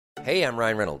Hey, I'm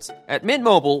Ryan Reynolds. At Mint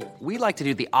Mobile, we like to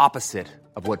do the opposite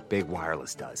of what Big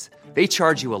Wireless does. They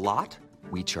charge you a lot,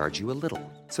 we charge you a little.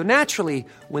 So naturally,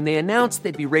 when they announced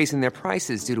they'd be raising their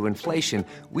prices due to inflation,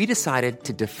 we decided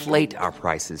to deflate our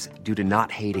prices due to not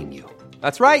hating you.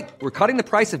 That's right. We're cutting the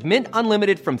price of Mint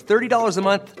Unlimited from $30 a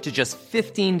month to just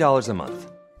 $15 a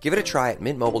month. Give it a try at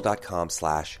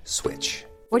mintmobile.com/switch.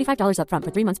 $45 up front for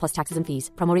 3 months plus taxes and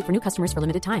fees. Promo rate for new customers for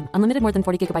limited time. Unlimited more than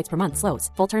 40 gigabytes per month. Slows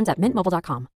full terms at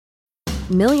mintmobile.com.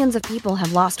 Millions of people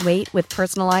have lost weight with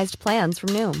personalized plans from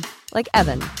Noom. Like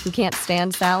Evan, who can't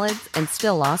stand salads and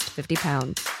still lost 50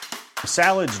 pounds.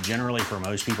 Salads generally for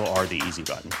most people are the easy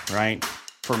button, right?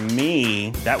 For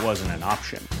me, that wasn't an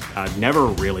option. I never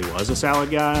really was a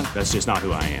salad guy. That's just not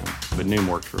who I am. But Noom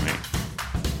worked for me.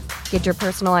 Get your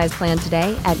personalized plan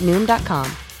today at Noom.com.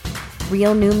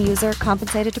 Real Noom user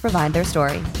compensated to provide their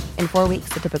story. In 4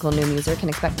 weeks, the typical Noom user can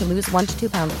expect to lose 1 to 2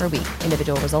 pounds per week.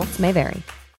 Individual results may vary.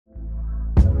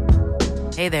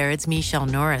 Hey there, it's Michelle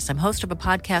Norris. I'm host of a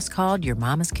podcast called Your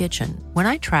Mama's Kitchen. When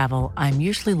I travel, I'm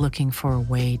usually looking for a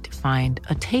way to find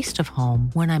a taste of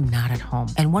home when I'm not at home.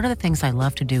 And one of the things I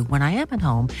love to do when I am at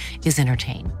home is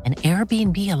entertain. And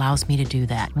Airbnb allows me to do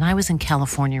that. When I was in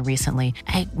California recently,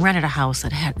 I rented a house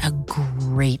that had a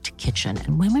great kitchen.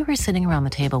 And when we were sitting around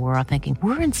the table, we were all thinking,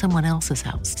 we're in someone else's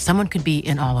house. Someone could be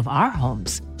in all of our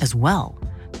homes as well.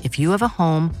 If you have a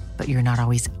home, but you're not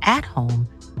always at home,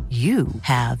 you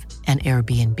have an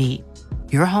Airbnb.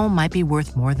 Your home might be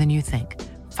worth more than you think.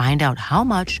 Find out how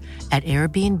much at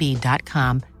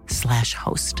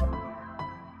airbnb.com/host.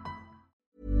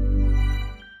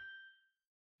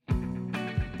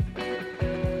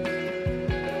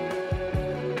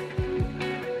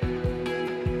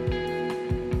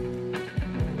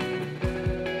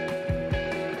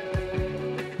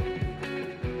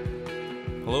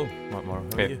 Hello, Mark Moore. How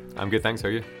are Hey, you? I'm good, thanks. How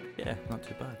are you? Yeah, not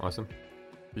too bad. Awesome.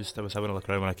 I was having a look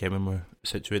around when I came in. We're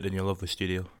situated in your lovely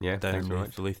studio Yeah, down thanks very in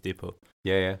much. the Leith Depot.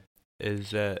 Yeah.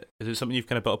 Is it something you've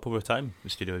kind of built up over time, the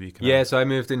studio? Have you kind Yeah, so I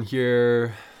moved in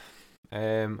here.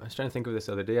 I was trying to think of this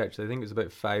the other day, actually. I think it was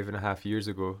about 5.5 years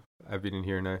ago I've been in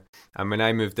here now. And when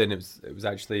I moved in, it was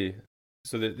actually...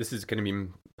 So this is kind of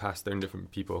been passed down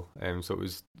different people. So it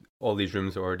was... All these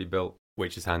rooms are already built,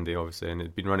 which is handy, obviously. And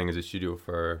it'd been running as a studio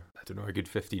for, I don't know, a good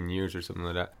 15 years or something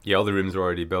like that. Yeah, all the rooms were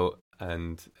already built.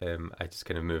 And I just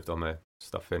kind of moved all my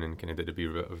stuff in and kind of did a wee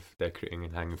bit of decorating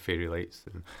and hanging fairy lights.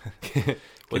 And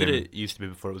What did it used to be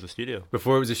before it was a studio?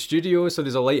 Before it was a studio, so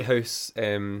there's a lighthouse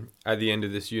at the end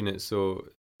of this unit. So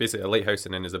basically a lighthouse,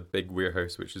 and then there's a big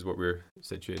warehouse, which is what we're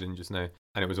situated in just now.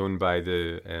 And it was owned by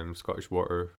the Scottish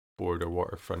Water Board or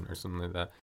Waterfront or something like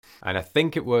that. And I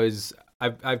think it was...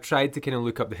 I've tried to kind of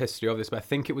look up the history of this, but I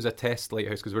think it was a test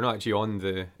lighthouse because we're not actually on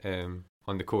the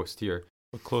coast here.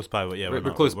 We're close by, but yeah, we're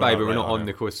close by, but we're not on it.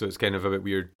 the coast, so it's kind of a bit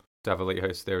weird to have a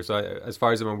lighthouse there. So as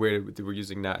far as I'm aware, they were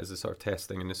using that as a sort of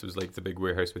testing, and this was like the big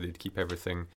warehouse where they'd keep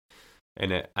everything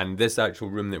in it. And this actual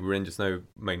room that we're in just now,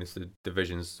 minus the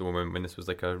divisions, so when this was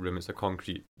like a room, it's a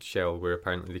concrete shell where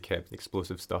apparently they kept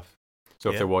explosive stuff.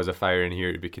 So if there was a fire in here,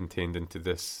 it'd be contained into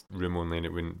this room only, and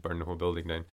it wouldn't burn the whole building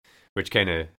down, which kind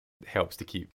of helps to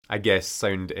keep, I guess,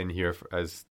 sound in here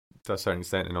as to a certain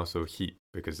extent, and also heat,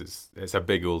 because it's a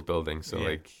big old building. So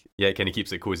it kind of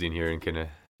keeps it cozy in here and kind of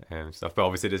stuff. But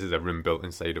obviously, this is a room built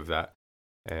inside of that.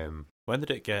 When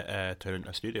did it get turned into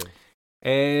a studio?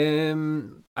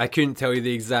 I couldn't tell you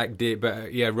the exact date,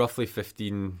 but yeah, roughly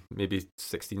 15, maybe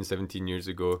 16, 17 years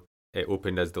ago, it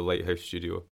opened as the Lighthouse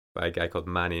Studio by a guy called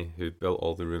Manny, who built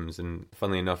all the rooms. And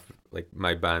funnily enough, like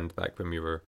my band back when we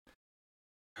were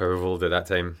however old at that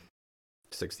time,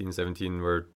 16, 17,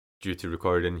 were due to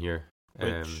record in here.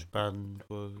 Which band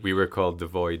was... We were called The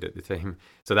Void at the time.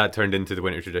 So that turned into The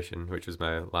Winter Tradition, which was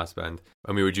my last band.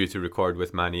 And we were due to record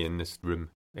with Manny in this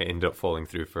room. It ended up falling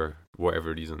through for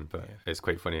whatever reason, but it's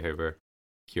quite funny how we're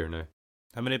here now.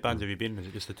 How many bands have you been? Is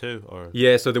it just the two? Or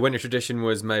Yeah, so The Winter Tradition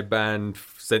was my band.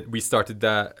 We started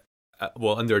that,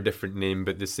 under a different name,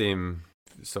 but the same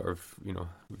sort of, we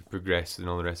progressed and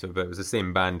all the rest of it. But it was the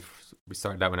same band. We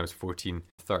started that when I was 14,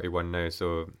 31 now.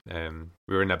 So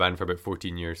we were in that band for about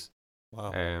 14 years.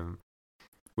 Wow.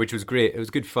 Which was great. It was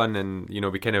good fun, and we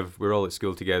were all at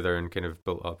school together and kind of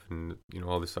built up, and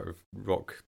all the sort of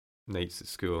rock nights at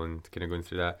school and kind of going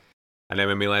through that. And then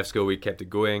when we left school, we kept it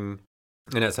going,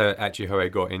 and that's how I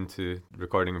got into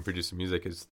recording and producing music,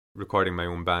 is recording my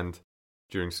own band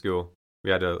during school.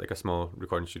 We had a small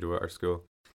recording studio at our school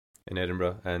in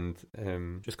Edinburgh, and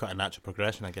just quite a natural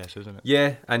progression, I guess, isn't it?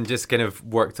 Yeah, and just kind of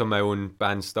worked on my own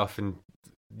band stuff. And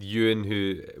Ewan,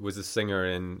 who was a singer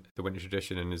in The Winter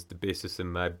Tradition and is the bassist in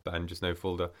my band just now,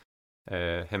 Folda,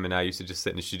 him and I used to just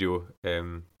sit in the studio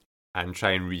and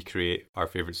try and recreate our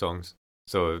favourite songs.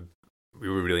 So we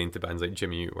were really into bands like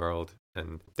Jimmy Eat World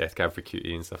and Death Cab for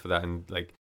Cutie and stuff like that, and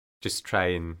like just try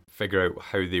and figure out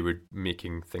how they were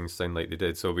making things sound like they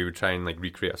did. So we would try and like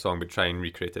recreate a song, but try and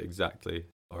recreate it exactly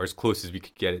or as close as we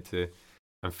could get it to,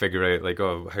 and figure out like,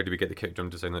 oh, how do we get the kick drum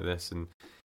to sound like this, and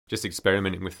just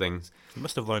experimenting with things. You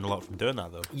must have learned a lot from doing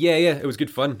that, though. Yeah, it was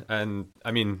good fun, and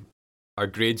I mean, our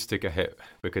grades took a hit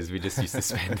because we just used to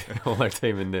spend all our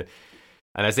time in the.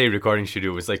 And I say recording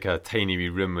studio was like a tiny wee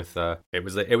room with it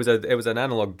was an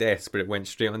analog desk, but it went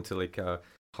straight onto like a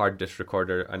hard disk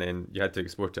recorder, and then you had to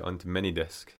export it onto mini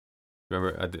disc.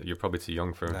 Remember, you're probably too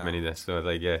young for mini disc, so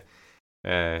like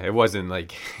it wasn't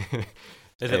like.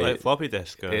 Is it like floppy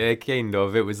disk? Or? Kind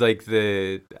of. It was like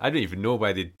I don't even know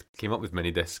why they came up with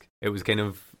mini disc. It was kind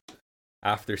of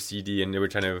after CD, and they were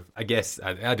trying to. I guess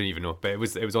I don't even know, but it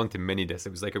was onto mini disc. It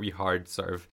was like a wee hard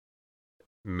sort of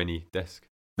mini disc.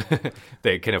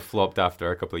 That kind of flopped after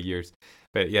a couple of years,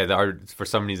 but yeah, for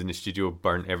some reason the studio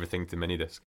burnt everything to mini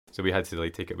disc, so we had to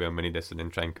like take it away on mini disc and then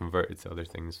try and convert it to other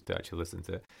things to actually listen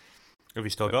to it. Have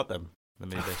you still got them, the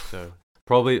mini disc? So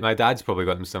probably my dad's probably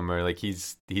got them somewhere. Like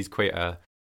he's quite a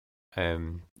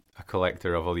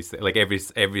collector of all these things. Like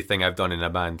everything I've done in a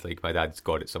band, like my dad's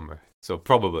got it somewhere. So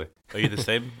probably. Are you the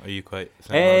same? Are you quite?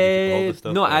 How do you keep all the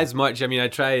stuff, not as much. I mean, I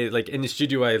try like in the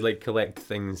studio. I like collect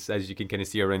things as you can kind of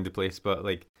see around the place. But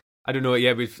like, I don't know.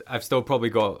 Yeah, I've still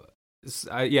probably got.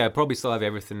 I probably still have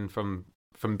everything from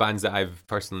bands that I've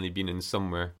personally been in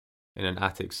somewhere, in an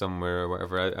attic somewhere or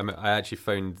whatever. I actually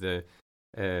found the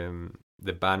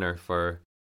banner for.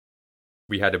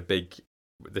 We had a big.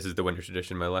 This is the Winter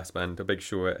Tradition, my last band. A big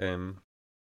show at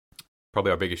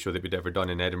probably our biggest show that we'd ever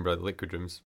done in Edinburgh, the Liquid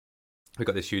Rooms. We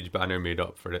got this huge banner made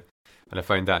up for it, and I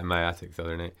found that in my attic the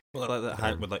other night. Well, like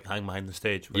that would like hang behind the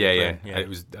stage. Yeah. It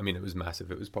was. I mean, it was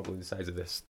massive. It was probably the size of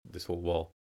this whole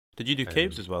wall. Did you do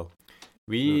Caves as well?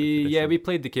 We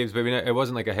played the Caves, but it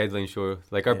wasn't like a headline show.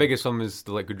 Like our biggest one was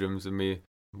the Liquid Rooms, and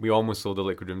we almost sold the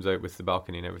Liquid Rooms out with the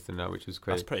balcony and everything now, which was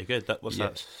quite. That's pretty good. What's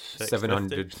that?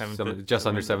 700, just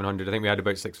under 700. I think we had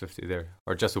about 650 there,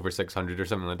 or just over 600 or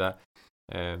something like that.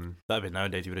 That'd be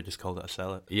nowadays. You would have just called it a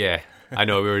sellout. Yeah, I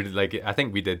know. We were like, I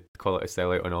think we did call it a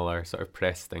sellout on all our sort of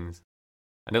press things,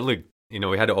 and it looked,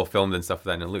 we had it all filmed and stuff like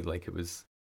that, and it looked like it was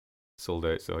sold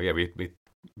out. So yeah, we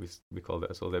called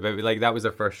it a sold out. But like that was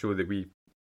our first show that we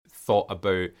thought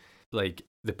about like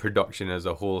the production as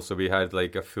a whole. So we had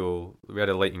like we had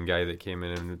a lighting guy that came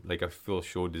in and like a full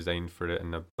show designed for it,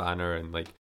 and a banner, and like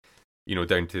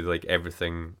down to like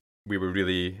everything. We were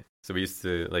really. So we used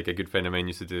to, like a good friend of mine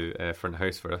used to do front of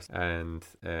house for us, and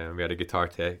we had a guitar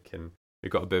tech, and we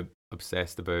got a bit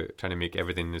obsessed about trying to make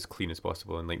everything as clean as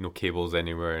possible, and like no cables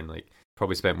anywhere, and like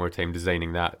probably spent more time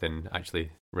designing that than actually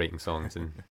writing songs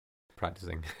and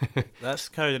practicing. That's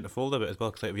carried into Fold a bit as well,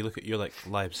 because like if you look at your like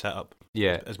live setup,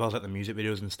 as well as like the music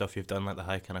videos and stuff you've done, like the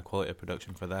high kind of quality of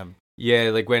production for them. Yeah,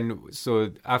 like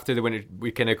after the winter,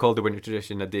 we kind of called the Winter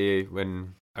Tradition a day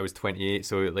when I was 28,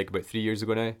 so like about 3 years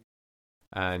ago now.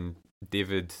 And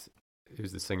David,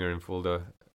 who's the singer in Folda,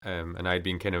 and I'd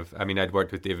been I'd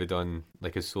worked with David on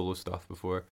like his solo stuff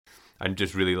before, and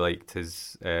just really liked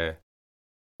his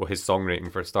songwriting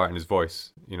for a start, and his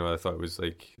voice. I thought it was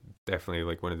like definitely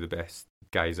like one of the best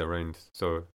guys around.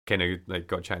 So kind of like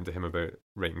got chatting to him about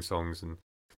writing songs, and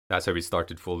that's how we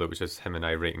started Folda, which was him and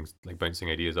I writing, like bouncing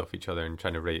ideas off each other and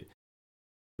trying to write.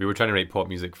 We were trying to write pop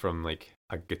music from like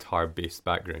a guitar-based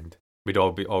background.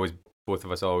 Both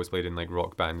of us always played in like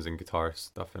rock bands and guitar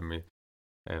stuff,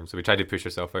 and so we tried to push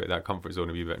ourselves out of that comfort zone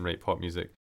a wee bit and write pop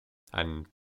music. And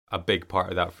a big part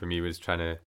of that for me was trying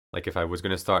to, like, if I was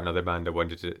going to start another band, I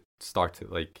wanted to start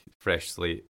it like fresh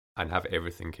slate and have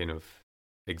everything kind of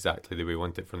exactly the way we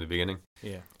want it from the beginning.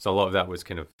 Yeah. So a lot of that was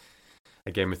kind of,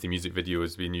 again, with the music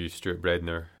videos, we knew Stuart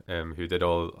Bredner, who did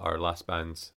all our last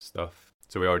band's stuff.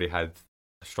 So we already had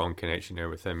a strong connection there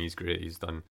with him. He's great. He's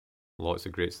done lots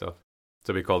of great stuff.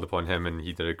 So we called upon him, and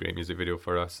he did a great music video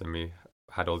for us, and we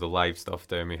had all the live stuff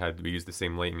down. We used the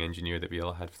same lighting engineer that we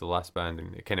all had for the last band,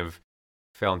 and it kind of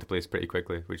fell into place pretty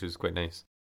quickly, which was quite nice.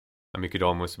 And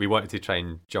we wanted to try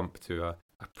and jump to a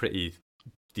pretty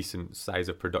decent size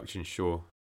of production show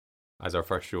as our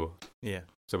first show. Yeah.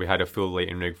 So we had a full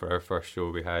lighting rig for our first show.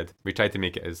 We tried to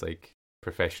make it as like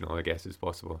professional, I guess, as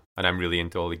possible. And I'm really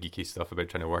into all the geeky stuff about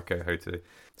trying to work out how to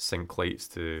sync lights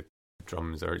to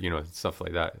drums or stuff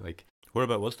like that. Like,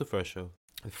 whereabout was the first show?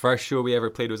 The first show we ever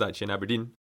played was actually in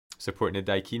Aberdeen, supporting the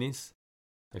Daikines.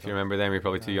 If you remember them, you're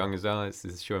probably too young as well. This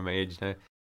is showing my age now.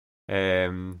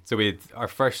 So we'd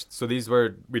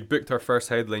booked our first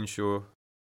headline show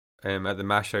at the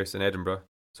Mash House in Edinburgh.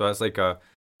 So that's like I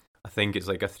think it's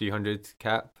like a 300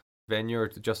 cap venue, or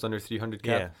just under 300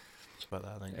 cap. Yeah, it's about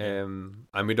that, I think.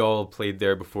 And we'd all played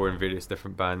there before in various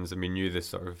different bands, and we knew this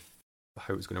sort of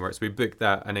how it was going to work. So we booked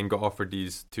that, and then got offered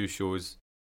these 2 shows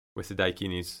with the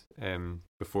Daikinis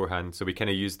beforehand. So we kind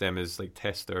of used them as like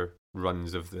tester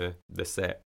runs of the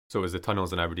set. So it was the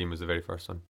Tunnels in Aberdeen was the very first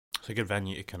one. It's a good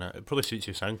venue to kind of. It probably suits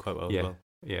your sound quite well. Yeah, as well.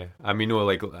 yeah. And we know,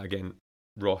 like, again,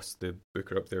 Ross, the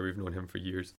booker up there, we've known him for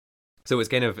years. So it's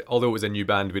kind of, although it was a new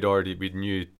band, we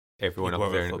knew everyone You'd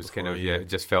up there, worked and it with was kind before, of, yeah. it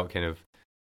just felt kind of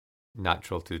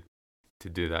natural to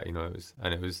do that, you know. It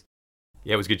was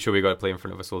it was a good show. We got to play in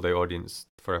front of a sold out audience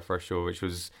for our first show, which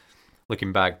was,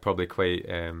 looking back, probably quite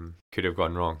could have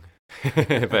gone wrong,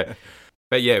 but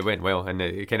yeah, it went well, and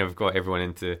it kind of got everyone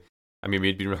into. I mean,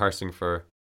 we'd been rehearsing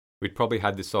we'd probably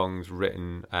had the songs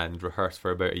written and rehearsed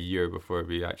for about a year before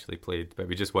we actually played, but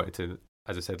we just wanted to,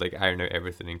 as I said, like, iron out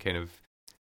everything and kind of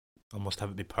almost have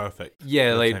it be perfect.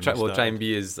 Yeah, like try and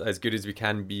be as good as we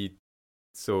can be,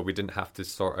 so we didn't have to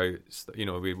sort out. You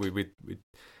know, we'd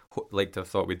like to have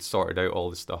thought we'd sorted out all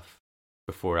the stuff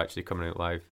before actually coming out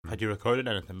live. Had you recorded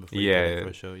anything before? Yeah, you did it for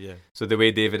a show? Yeah. So the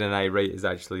way David and I write is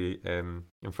actually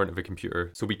in front of a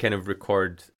computer. So we kind of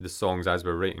record the songs as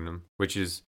we're writing them, which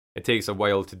is, it takes a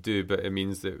while to do, but it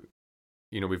means that,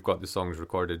 you know, we've got the songs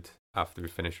recorded after we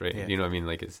finish writing. Yeah. You know what I mean?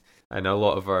 Like, and a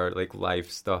lot of our like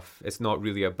live stuff, it's not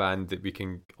really a band that we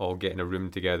can all get in a room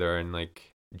together and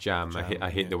like jam. I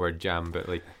hate the word jam, but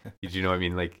like, do you know what I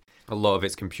mean? Like, a lot of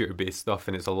it's computer based stuff,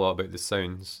 and it's a lot about the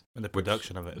sounds and the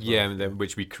production of it as yeah, well.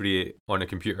 which we create on a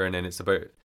computer, and then it's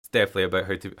definitely about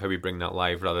how we bring that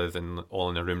live rather than all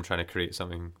in a room trying to create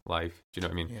something live. Do you know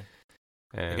what I mean?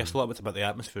 Yeah. I guess a lot of it's about the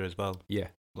atmosphere as well. Yeah.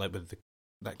 Like with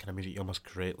that kind of music, you almost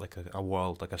create like a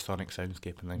world, like a sonic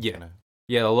soundscape, and then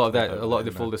a lot of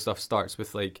the Folder stuff starts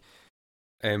with like,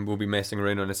 we'll be messing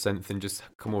around on a synth and just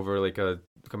come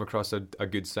across a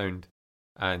good sound,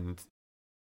 and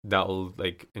that'll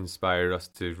like inspire us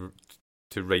to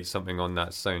write something on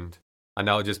that sound, and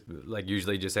that'll just like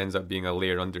usually just ends up being a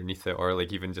layer underneath it, or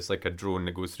like even just like a drone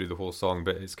that goes through the whole song,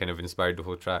 but it's kind of inspired the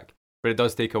whole track. But it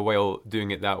does take a while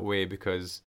doing it that way,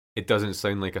 because it doesn't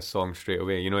sound like a song straight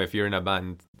away. You know, if you're in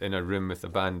a room with a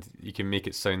band, you can make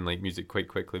it sound like music quite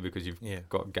quickly because you've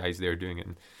got guys there doing it.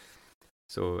 And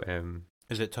so,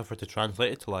 is it tougher to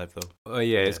translate it to live though? Oh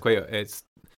yeah,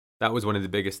 that was one of the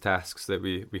biggest tasks that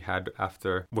we had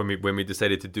after when we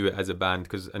decided to do it as a band,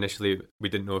 because initially we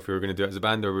didn't know if we were going to do it as a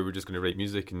band or we were just going to write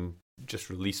music and just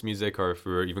release music, or if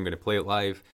we were even going to play it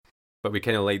live. But we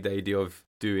kind of liked the idea of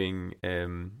doing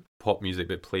pop music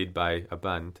but played by a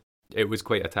band. It was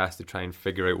quite a task to try and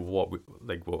figure out what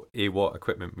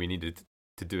equipment we needed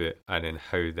to do it, and then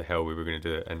how the hell we were going to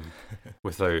do it, and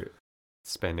without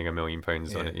spending £1 million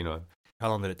on it, you know. How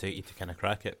long did it take you to kind of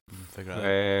crack it and figure out?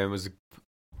 It was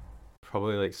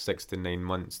probably like 6 to 9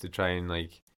 months to try and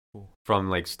like, from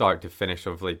like start to finish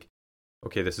of like,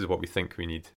 okay, this is what we think we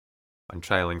need, and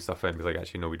trialing stuff out and be like,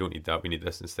 actually no, we don't need that, we need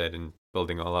this instead, and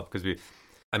building it all up. Because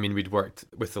we'd worked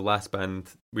with the last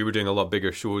band, we were doing a lot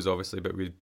bigger shows obviously, but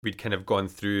we'd kind of gone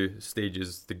through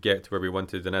stages to get to where we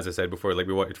wanted, and as I said before, like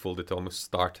we wanted Folder to almost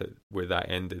start it where that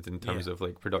ended in terms of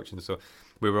like production. So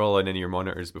we were all on in-ear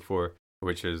monitors before,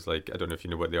 which is like, I don't know if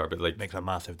you know what they are, but like makes a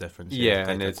massive difference. Yeah,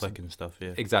 and it's click and stuff.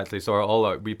 Yeah, exactly.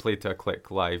 So we play to a click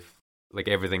live, like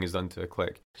everything is done to a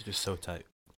click. It's just so tight,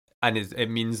 and it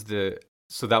means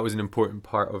so that was an important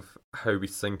part of how we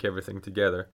sync everything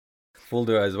together.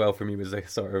 Folder as well for me was like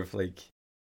sort of like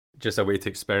just a way to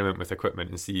experiment with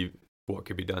equipment and see what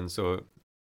could be done. So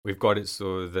we've got it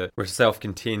so that we're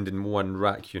self-contained in one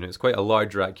rack unit. It's quite a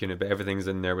large rack unit, but everything's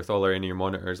in there with all our in-ear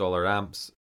monitors, all our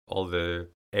amps,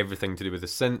 everything to do with the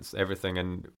synths, everything,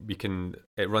 and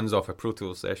it runs off a Pro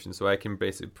Tools session, so I can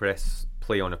basically press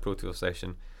play on a Pro Tools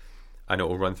session and it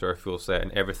will run through our full set,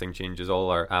 and everything changes. All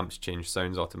our amps change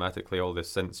sounds automatically, all the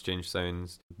synths change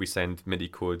sounds. We send MIDI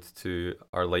code to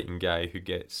our lighting guy he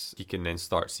can then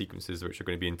start sequences which are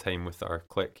going to be in time with our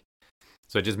click.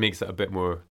 So it just makes it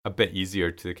a bit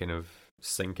easier to kind of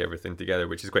sync everything together,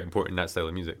 which is quite important in that style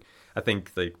of music. I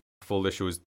think like Folder show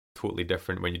is totally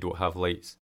different when you don't have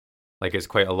lights. Like it's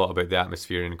quite a lot about the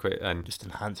atmosphere and just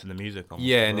enhancing the music. Almost,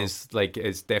 yeah, and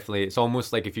it's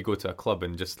almost like if you go to a club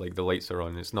and just like the lights are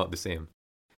on, it's not the same.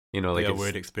 You know, like a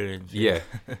weird experience. Yeah.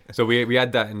 So we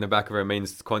had that in the back of our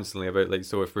minds constantly about like,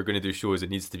 so if we're going to do shows,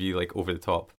 it needs to be like over the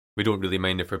top. We don't really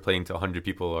mind if we're playing to 100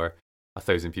 people or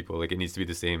 1,000 people. Like it needs to be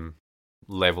the same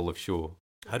level of show.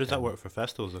 How does that work for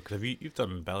festivals though? Because you've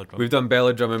done Belladrum. We've done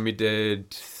Belladrum, and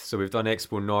we've done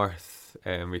Expo North.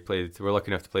 North. We're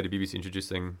lucky enough to play the BBC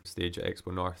Introducing stage at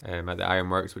Expo North at the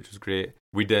Ironworks, which was great.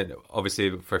 We did,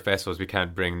 obviously, for festivals, we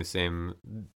can't bring the same...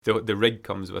 The rig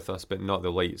comes with us, but not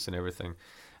the lights and everything.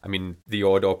 I mean, the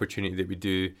odd opportunity that we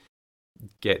do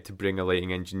get to bring a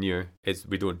lighting engineer is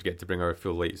we don't get to bring our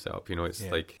full light setup. You know, it's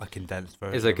like a condensed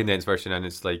version. It's a condensed version, and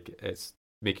it's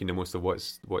making the most of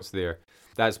what's there.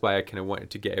 That's why I kind of wanted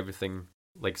to get everything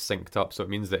like synced up, so it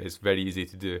means that it's very easy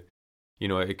to do. You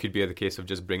know, it could be the case of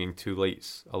just bringing 2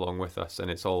 lights along with us,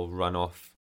 and it's all run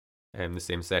off the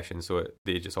same session, so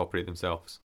they just operate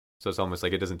themselves. So it's almost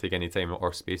like it doesn't take any time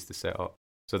or space to set up.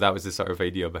 So that was the sort of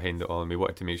idea behind it all, and we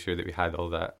wanted to make sure that we had all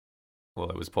that. Well,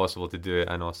 it was possible to do it,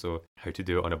 and also how to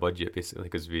do it on a budget, basically,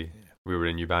 because we were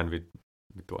a new band. We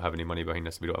don't have any money behind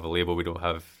us. We don't have a label. We don't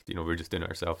have, we're just doing it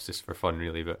ourselves just for fun,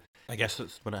 really. But I guess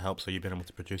it's when it helps, so you've been able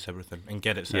to produce everything and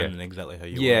get it sounding exactly how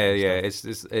you want.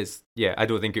 It's I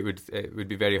don't think it would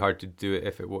be very hard to do it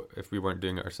if we weren't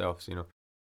doing it ourselves,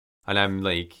 And I'm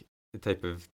like the type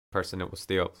of person that will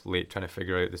stay up late trying to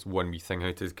figure out this one wee thing,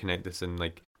 how to connect this in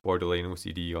like borderline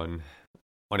OCD on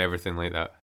everything like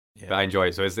that. Yeah. But I enjoy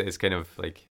it, so it's kind of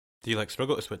like... Do you like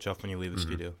struggle to switch off when you leave the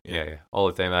studio? Yeah, all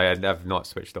the time. I've not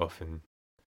switched off in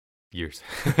years.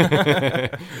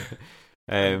 But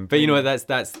you know,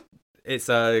 it's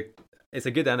a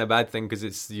good and a bad thing,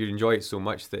 because you enjoy it so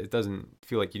much that it doesn't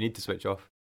feel like you need to switch off.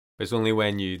 But it's only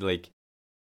when you if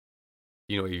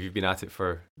you've been at it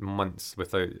for months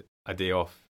without a day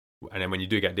off, and then when you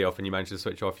do get a day off and you manage to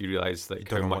switch off, you realise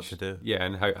like how much to do. Yeah,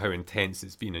 and how intense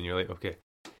it's been, and you're like, okay,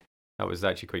 that was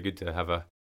actually quite good to have a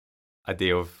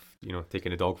day of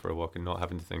taking a dog for a walk and not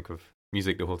having to think of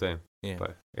music the whole time. Yeah.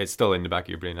 But it's still in the back of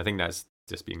your brain. I think that's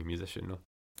just being a musician, no?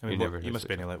 I mean, you must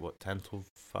be in 10 till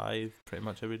 5 pretty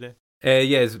much every day?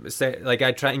 Like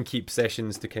I try and keep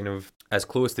sessions to kind of as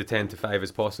close to 10 to 5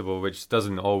 as possible, which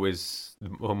doesn't always,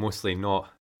 mostly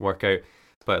not work out.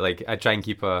 But like I do try and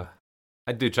keep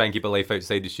a life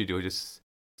outside the studio, just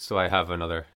so I have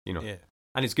another, Yeah.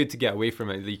 And it's good to get away from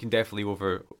it. You can definitely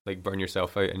burn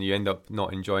yourself out, and you end up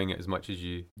not enjoying it as much as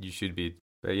you should be.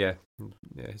 But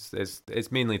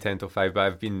it's mainly 10 till 5. But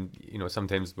I've been,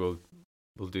 sometimes we'll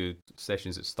do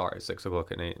sessions that start at 6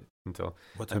 o'clock at night until...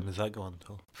 What time does that go on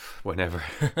until? Whenever.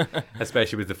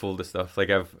 Especially with the Folda stuff. Like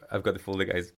I've got the Folda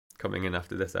guys coming in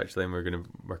after this, actually, and we're going to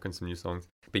work on some new songs.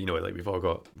 But we've all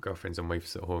got girlfriends and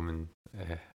wives at home, and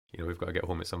we've got to get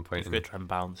home at some point. You've got to try and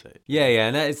balance it. Yeah,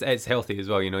 and it's healthy as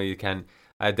well. You can...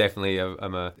 I definitely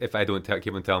if I don't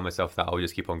keep on telling myself that, I'll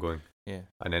just keep on going. Yeah.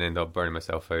 And then end up burning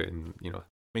myself out, and I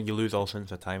mean, you lose all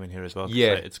sense of time in here as well.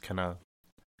 Yeah. It's kind of...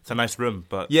 It's a nice room,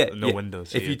 but no windows.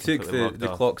 So if you took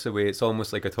the clocks away, it's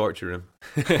almost like a torture room.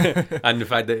 And the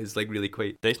fact that it's like really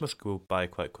quiet. Days must go by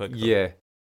quite quick. Yeah.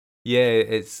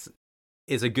 It's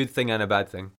a good thing and a bad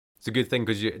thing. It's a good thing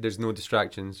because there's no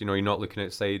distractions. You're not looking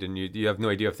outside, and you have no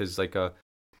idea if there's like a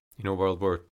World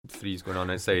War III is going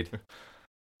on outside,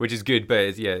 which is good.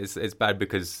 But it's bad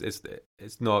because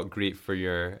it's not great for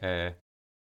your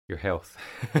health.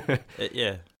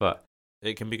 But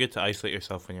it can be good to isolate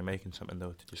yourself when you're making something,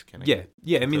 though, to just kind of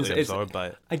it means it's absorbed by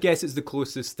it. I guess it's the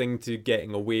closest thing to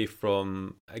getting away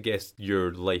from, I guess,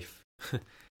 your life.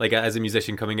 Like as a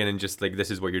musician coming in and just like,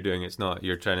 this is what you're doing. It's not,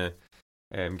 you're trying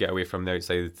to get away from the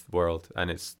outside world,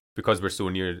 and it's because we're so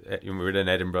near. We're in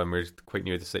Edinburgh and we're quite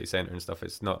near the city centre and stuff.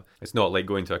 It's not like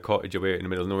going to a cottage away out in the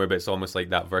middle of nowhere, but it's almost like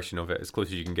that version of it, as close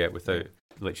as you can get without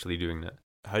literally doing that.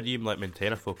 How do you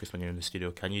maintain a focus when you're in the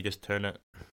studio? Can you just turn it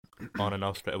on and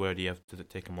off straight away, or does it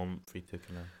take a moment for you to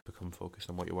kind of become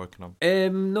focused on what you're working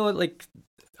on? No, like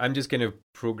I'm just kind of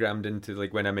programmed into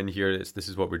like when I'm in here, this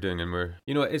is what we're doing, and we're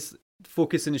it's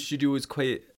focus in the studio is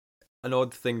quite an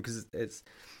odd thing because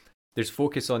there's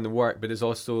focus on the work, but there's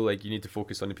also like you need to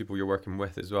focus on the people you're working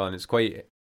with as well, and it's quite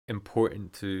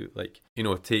important to like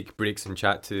take breaks and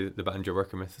chat to the band you're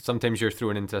working with. Sometimes you're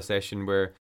thrown into a session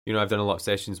where I've done a lot of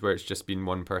sessions where it's just been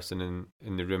one person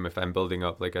in the room if I'm building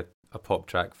up like a pop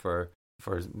track for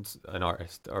an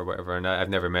artist or whatever, and I've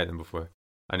never met them before,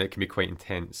 and it can be quite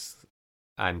intense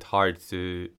and hard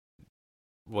to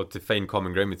find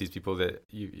common ground with these people that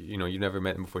you've never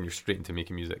met them before, and you're straight into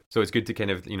making music. So it's good to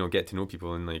kind of get to know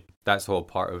people, and like that's all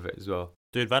part of it as well.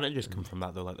 Do advantages come from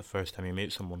that though? Like the first time you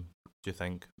meet someone, do you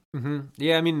think? Mm-hmm.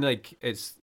 Yeah, I mean, like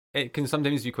it can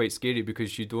sometimes be quite scary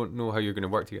because you don't know how you're going to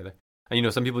work together.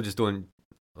 And some people just don't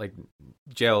like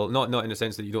gel, not in the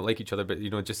sense that you don't like each other, but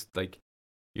just like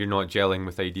you're not gelling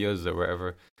with ideas or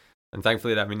whatever. And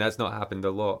thankfully, that's not happened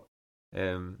a lot.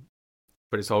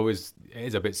 But it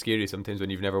is a bit scary sometimes when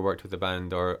you've never worked with a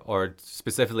band or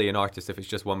specifically an artist. If it's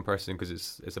just one person, because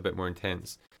it's a bit more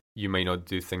intense, you might not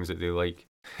do things that they like.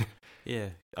 Yeah,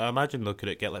 I imagine though, could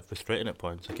it get like frustrating at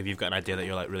points? Like if you've got an idea that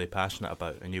you're like really passionate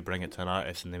about, and you bring it to an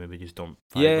artist, and they maybe just don't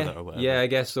vibe with it or whatever. Yeah, I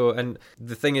guess so. And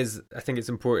the thing is, I think it's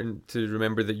important to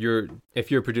remember that if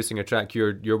you're producing a track,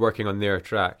 you're working on their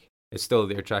track. It's still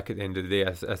their track at the end of the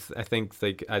day. I think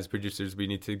like as producers, we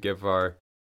need to give our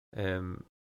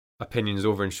opinions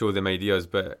over and show them ideas,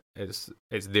 but it's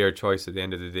their choice at the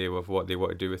end of the day of what they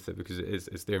want to do with it, because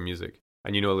it's their music.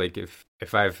 And you know, like if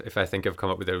I think I've come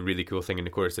up with a really cool thing in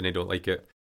the chorus and they don't like it,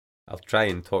 I'll try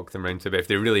and talk them around to it. But if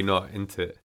they're really not into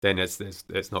it, then it's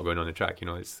not going on the track. You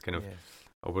know, it's kind of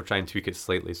we'll try and tweak it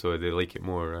slightly so they like it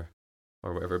more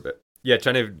or whatever. But yeah,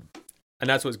 and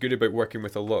that's what's good about working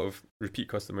with a lot of repeat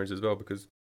customers as well, because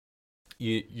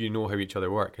you know how each other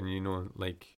work, and you know,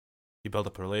 like, you build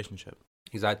up a relationship.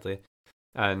 Exactly,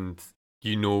 and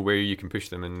you know where you can push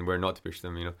them and where not to push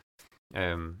them. You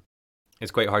know,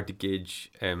 it's quite hard to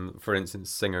gauge. For instance,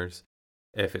 singers.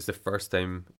 If it's the first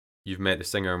time you've met a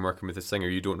singer and working with a singer,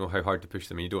 you don't know how hard to push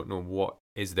them. And you don't know what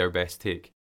is their best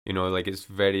take. You know, like it's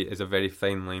a very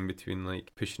fine line between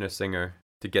like pushing a singer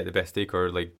to get the best take,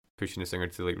 or like pushing a singer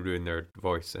to like ruin their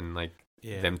voice and like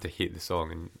them to hate the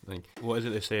song. And like, what is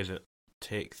it they say? Is it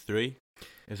take 3?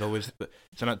 Is always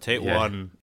so not take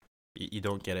 1. You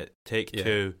don't get it. Take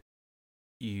 2,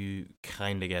 you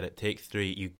kind of get it. Take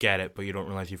 3, you get it, but you don't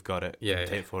realize you've got it. Yeah. And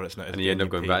take 4, it's not. And you end up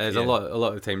going back. There's a lot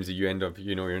of times that you end up,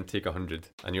 you know, you're in take 100,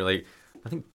 and you're like, I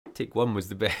think take 1 was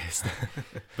the best.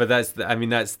 But that's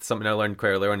something I learned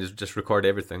quite early on, is just record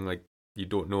everything. Like, you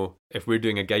don't know if we're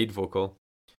doing a guide vocal.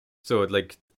 So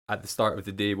like at the start of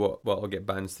the day, what I'll get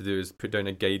bands to do is put down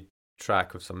a guide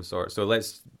track of some sort. So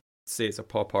let's say it's a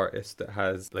pop artist that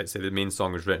has, let's say the main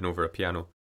song is written over a piano.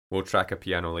 We'll track a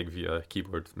piano like via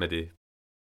keyboard MIDI,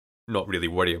 not really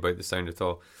worry about the sound at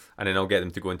all. And then I'll get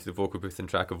them to go into the vocal booth and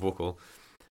track a vocal.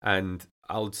 And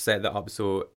I'll set that up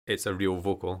so it's a real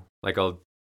vocal. Like, I'll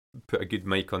put a good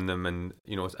mic on them and,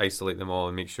 you know, isolate them all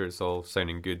and make sure it's all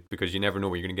sounding good, because you never know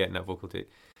what you're going to get in that vocal take.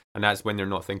 And that's when they're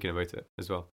not thinking about it as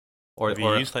well. Have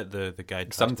you used like the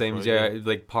guide? Sometimes,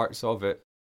 like parts of it.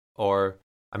 Or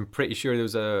I'm pretty sure there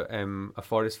was a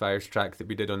Forest Fires track that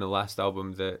we did on the last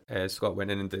album that Scott went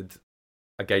in and did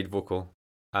a guide vocal,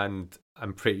 and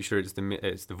I'm pretty sure it's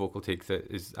the vocal take that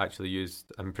is actually used.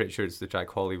 I'm pretty sure it's the track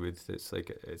Hollywood.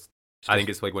 I think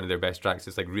it's like one of their best tracks.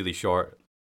 It's like really short,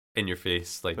 in your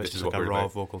face. Like, this is what like we're a raw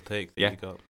about. vocal take that you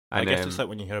got. And, I guess it's like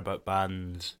when you hear about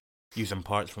bands using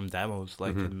parts from demos,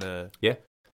 like in the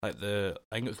I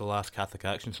think it was the last Catholic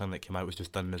Action song that came out was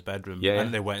just done in his bedroom. Yeah.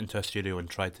 And they went into a studio and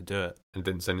tried to do it. And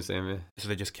didn't sound the same, yeah. So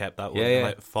they just kept that one. Yeah.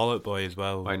 Like Fall Out Boy as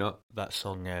well. Why not? That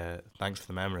song, Thanks for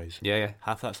the Memories. Yeah.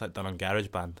 Half that's like done on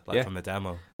GarageBand, like from the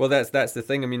demo. Well, that's the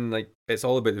thing. I mean, like, it's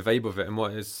all about the vibe of it and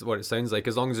what it sounds like.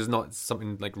 As long as there's not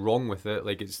something like wrong with it,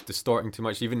 like it's distorting too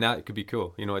much, even that could be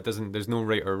cool. You know, there's no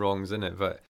right or wrongs in it.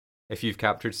 But if you've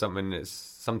captured something,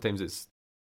 sometimes it's,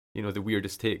 you know, the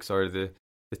weirdest takes, or the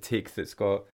take that's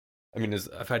got. I mean,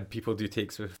 I've had people do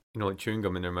takes with, you know, like chewing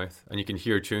gum in their mouth, and you can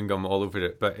hear chewing gum all over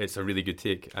it, but it's a really good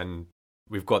take, and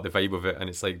we've got the vibe of it, and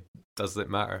it's like, does it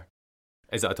matter?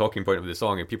 Is that a talking point of the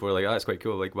song? And people are like, oh, that's quite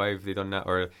cool, like, why have they done that?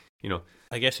 Or, you know.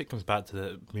 I guess it comes back to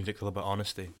the music's all about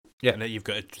honesty. Yeah. And that you've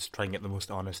got to just try and get the most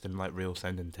honest and, like, real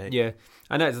sounding take. Yeah.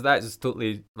 And that's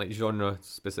totally, like, genre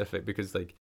specific, because,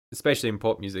 like, especially in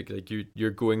pop music, like,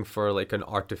 you're going for, like, an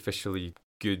artificially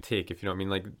good take, if you know what I mean.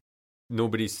 Like,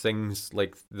 nobody sings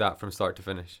like that from start to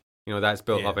finish. You know, that's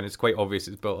built up, and it's quite obvious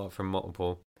it's built up from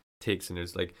multiple takes, and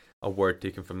there's like a word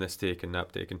taken from this take and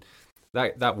that take, and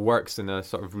that works in a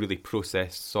sort of really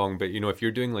processed song. But, you know, if you're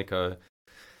doing like an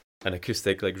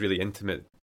acoustic, like really intimate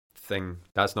thing,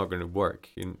 that's not going to work.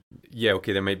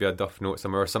 Okay, there might be a duff note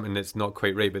somewhere or something that's not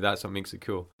quite right, but that's what makes it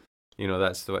cool. You know,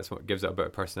 that's what gives it a bit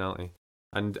of personality.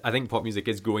 And I think pop music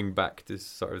is going back to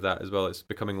sort of that as well. It's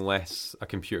becoming less a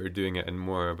computer doing it and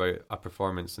more about a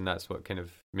performance, and that's what kind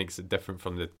of makes it different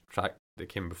from the track that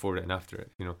came before it and after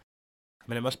it, you know. I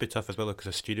mean, it must be tough as well, because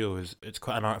a studio it's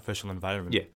quite an artificial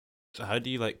environment. Yeah. So how do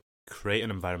you, like, create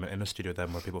an environment in a studio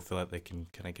then where people feel like they can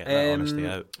kind of get that honesty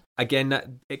out?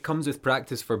 Again, it comes with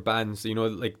practice for bands. You know,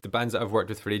 like the bands that I've worked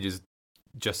with for ages,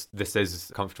 just this is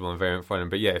a comfortable environment for them.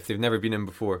 But yeah, if they've never been in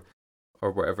before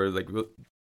or whatever, like,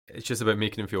 it's just about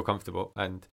making them feel comfortable.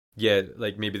 And yeah,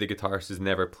 like maybe the guitarist has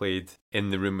never played in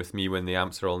the room with me when the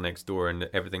amps are all next door and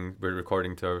everything we're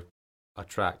recording to a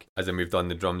track, as in we've done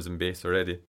the drums and bass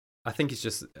already. I think it's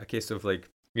just a case of, like,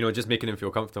 you know, just making them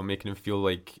feel comfortable, making them feel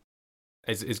like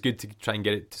it's good to try and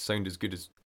get it to sound as good as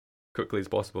quickly as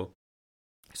possible,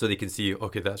 so they can see,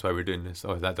 okay, that's why we're doing this.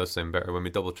 Oh, that does sound better when we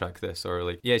double track this. Or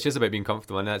like, yeah, it's just about being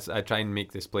comfortable, and I try and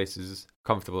make this place as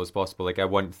comfortable as possible. Like, I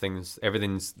want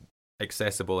everything's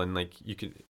accessible, and like you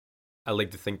can. I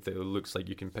like to think that it looks like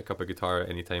you can pick up a guitar at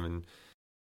any time and,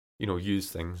 you know,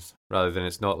 use things, rather than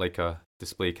it's not like a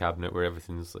display cabinet where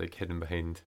everything's like hidden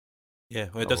behind. Yeah,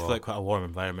 well, it does feel like quite a warm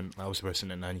environment. I was sitting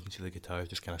now and you can see the guitars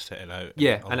just kind of sitting out.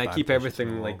 Yeah, and I keep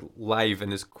everything like live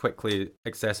and as quickly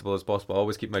accessible as possible. I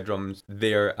always keep my drums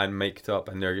there and mic'd up,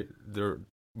 and they're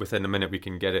within a minute we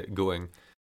can get it going.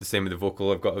 The same with the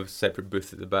vocal. I've got a separate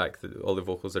booth at the back that all the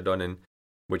vocals are done in,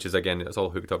 which is, again, it's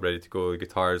all hooked up, ready to go. The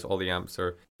guitars, all the amps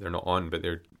they're not on, but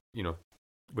they're, you know,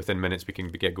 within minutes we can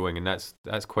get going, and that's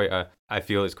quite I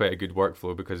feel it's quite a good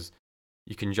workflow, because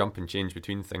you can jump and change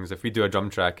between things. If we do a drum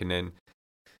track and then,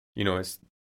 you know, it's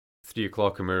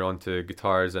 3:00 and we're onto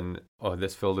guitars and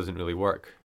this fill doesn't really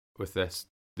work with this,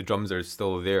 the drums are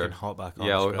still there. Hop back on.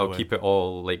 Yeah, I'll keep it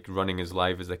all like running as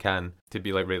live as I can to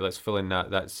be like, right, let's fill in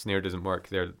that snare doesn't work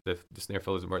there, the snare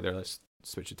fill doesn't work there, let's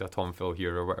switch it to a tom fill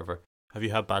here or whatever. Have you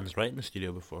had bands write in the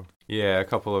studio before? Yeah, a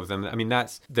couple of them. I mean, I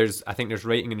think there's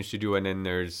writing in the studio, and then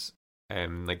there's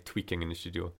like tweaking in the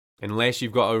studio. Unless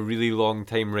you've got a really long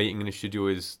time writing in the studio,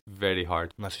 is very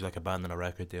hard. Unless you're like a band on a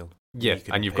record deal. Yeah,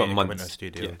 and you've got months. In a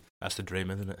studio. Yeah. That's the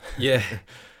dream, isn't it? Yeah.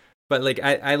 But like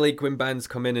I like when bands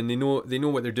come in and they know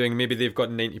what they're doing. Maybe they've got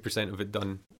 90% of it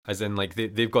done, as in like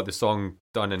they've got the song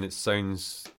done and it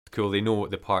sounds cool. They know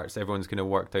what the parts, everyone's kind of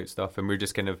worked out stuff, and we're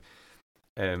just kind of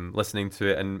listening to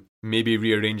it and maybe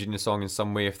rearranging the song in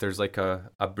some way if there's like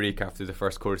a break after the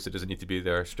first chorus that doesn't need to be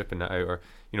there, stripping it out, or,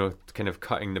 you know, kind of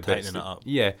cutting the bits. Tightening it up.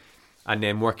 Yeah, and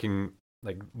then working,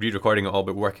 like re-recording it all,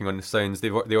 but working on the sounds. They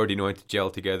already know how to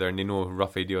gel together, and they know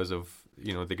rough ideas of,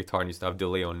 you know, the guitar needs to have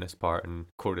delay on this part and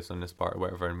chorus on this part or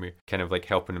whatever, and we're kind of like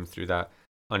helping them through that,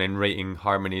 and then writing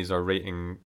harmonies or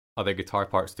writing other guitar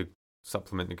parts to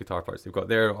supplement the guitar parts they've got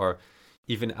there, or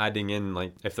even adding in,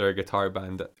 like, if they're a guitar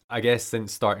band. I guess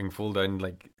since starting Fold Down,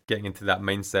 like getting into that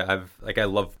mindset, I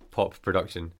love pop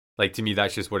production. Like, to me,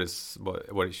 that's just what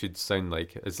it should sound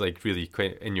like. It's like really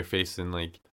quite in your face and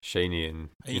like shiny, and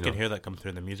you can hear that come through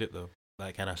in the music though,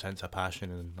 that kind of sense of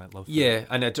passion and like love. Yeah,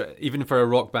 and even for a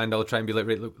rock band, I'll try and be like,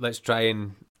 right, look, let's try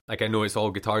and, like, I know it's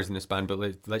all guitars in this band, but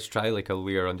let's try like a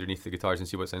layer underneath the guitars and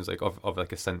see what it sounds like of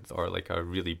like a synth or like a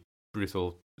really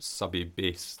brutal subby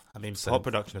bass. I mean, synth. Pop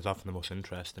production is often the most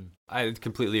interesting. I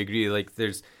completely agree. Like,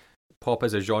 there's pop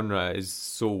as a genre is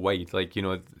so wide. Like, you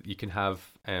know, you can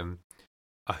have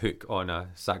a hook on a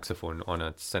saxophone, on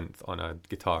a synth, on a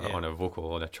guitar, on a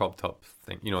vocal, on a chopped up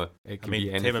thing. You know, it can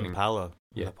be anything. Tame Impala,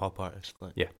 a pop artist.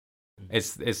 Like. Yeah,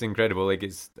 it's incredible. Like,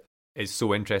 it's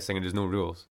so interesting, and there's no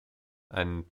rules,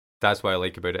 and that's what I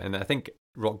like about it. And I think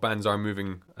rock bands are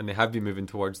moving, and they have been moving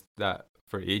towards that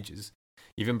for ages.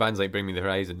 Even bands like Bring Me the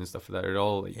Horizon and stuff like that are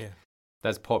all like,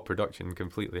 that's pop production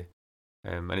completely,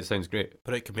 and it sounds great.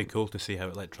 But it can be cool to see how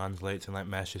it like translates and like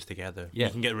meshes together. Yeah,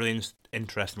 you can get really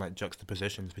interesting like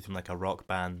juxtapositions between like a rock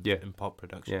band and pop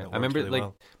production. Yeah, I remember really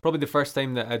like probably the first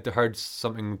time that I'd heard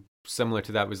something similar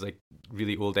to that was like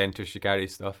really old Enter Shikari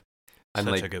stuff. And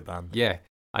such like, a good band. Yeah,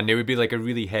 and there would be like a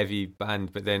really heavy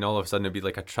band, but then all of a sudden it'd be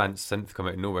like a trance synth come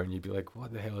out of nowhere, and you'd be like,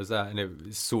 what the hell is that? And it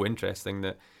was so interesting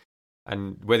that.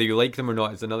 And whether you like them or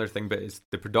not is another thing, but it's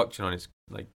the production on it's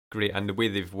like great, and the way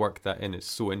they've worked that in is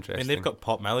so interesting. I mean, they've got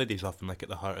pop melodies often like at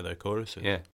the heart of their choruses.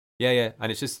 Yeah,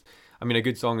 and it's just, I mean, a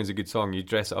good song is a good song. You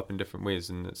dress it up in different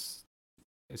ways, and it's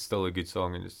still a good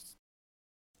song. And it's,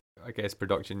 I guess,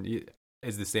 production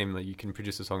is the same. Like, you can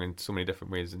produce a song in so many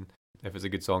different ways, and if it's a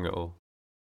good song, it'll,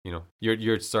 you know,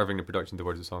 you're serving the production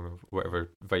towards the song of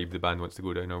whatever vibe the band wants to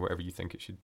go down or whatever you think it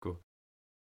should go.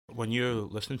 When you're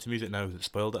listening to music now, has it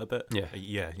spoiled it a bit? Yeah.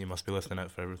 Yeah, you must be listening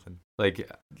out for everything. Like,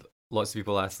 lots of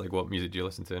people ask, like, what music do you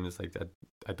listen to? And it's like,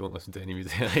 I don't listen to any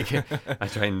music. Like, I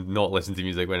try and not listen to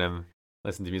music when I'm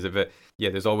listening to music. But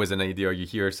yeah, there's always an idea, or you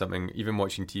hear something, even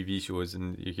watching TV shows,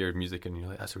 and you hear music and you're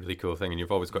like, that's a really cool thing. And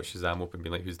you've always got Shazam open,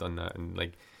 being like, who's done that? And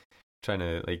like, trying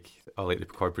to, like, I like the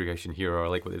chord progression here, or I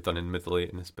like what they've done in Middle 8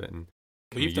 in this bit. And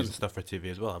well, you've done stuff for TV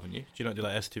as well, haven't you? Do you not do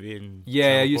like STV and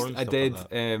yeah, I did.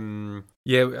 Like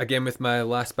yeah, again with my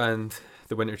last band,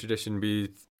 the Winter Tradition, we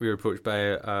were approached by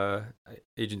a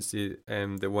agency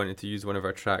that wanted to use one of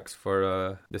our tracks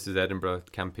for This Is Edinburgh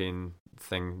campaign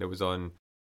thing that was on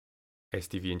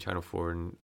STV and Channel 4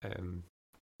 and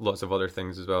lots of other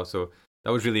things as well. So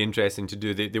that was really interesting to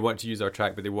do. They wanted to use our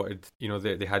track, but they wanted, you know,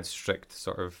 they had strict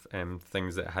sort of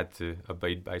things that had to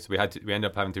abide by. So we ended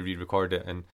up having to re-record it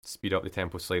and speed up the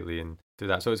tempo slightly and do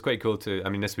that. So it was quite cool to. I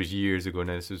mean, this was years ago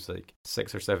now. This was like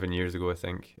 6 or 7 years ago, I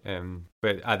think.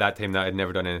 But at that time, I'd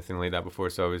never done anything like that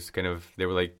before. So I was kind of. They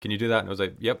were like, "Can you do that?" And I was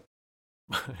like, "Yep."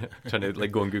 Trying to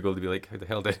like go on Google to be like, "How the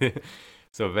hell did it?"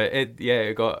 So, but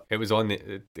it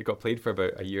got played for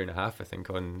about a year and a half, I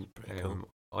think, on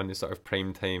on the sort of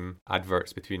prime time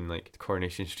adverts between like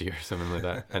Coronation Street or something like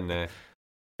that, and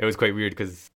it was quite weird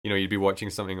because you'd be watching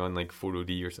something on like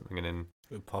 4OD or something, and then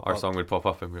our song would pop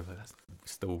up, and we were like, that's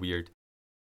still weird.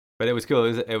 But it was cool.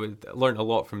 It was learned a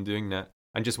lot from doing that,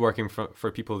 and just working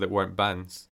for people that weren't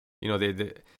bands. They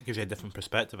it gives you a different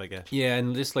perspective, I guess. Yeah,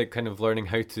 and just like kind of learning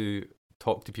how to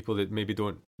talk to people that maybe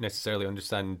don't necessarily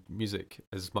understand music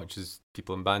as much as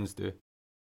people in bands do,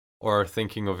 or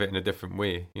thinking of it in a different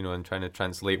way, and trying to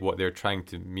translate what they're trying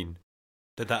to mean.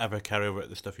 Did that ever carry over to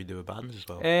the stuff you do with bands as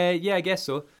well? Yeah, I guess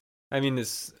so.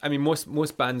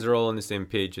 Most bands are all on the same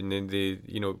page, and then they,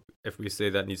 if we say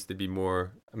that needs to be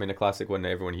more, a classic one that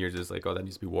everyone hears is like, oh, that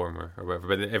needs to be warmer or whatever,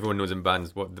 but everyone knows in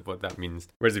bands what that means.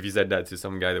 Whereas if you said that to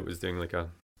some guy that was doing like a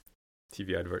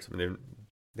TV advert,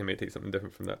 they may take something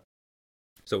different from that.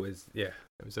 So it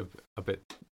was a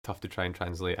bit tough to try and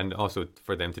translate, and also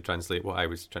for them to translate what I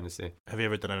was trying to say. Have you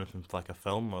ever done anything like a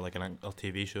film or like a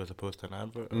TV show as opposed to an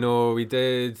advert? No, we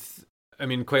did.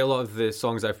 Quite a lot of the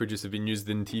songs I've produced have been used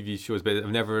in TV shows, but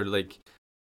I've never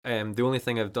the only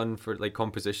thing I've done for like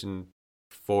composition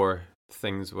for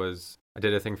things was I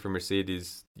did a thing for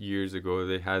Mercedes years ago.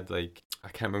 They had I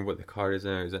can't remember what the car is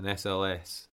now. It was an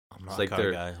SLS. I'm not a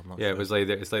car guy. I'm not sure. It was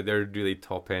it's like their really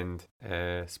top end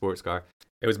sports car.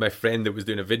 It was my friend that was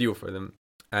doing a video for them,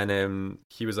 and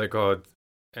he was like, "Oh,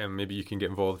 maybe you can get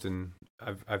involved in."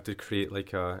 I've to create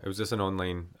it was just an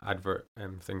online advert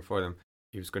thing for them.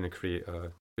 He was going to create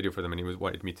a video for them, and he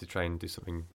wanted me to try and do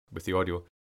something with the audio.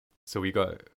 So we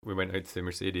went out to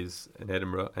Mercedes in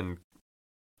Edinburgh and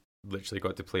literally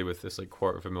got to play with this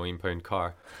 £250,000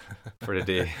 car for a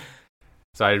day.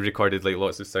 So I recorded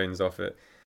lots of sounds off it.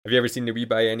 Have you ever seen the We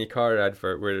Buy Any Car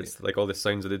advert where it's all the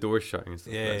sounds of the doors shutting and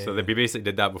stuff? Yeah. So we basically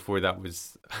did that before that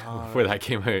before that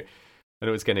came out, and it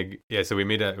was kind of So we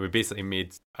basically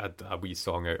made a wee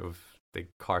song out of the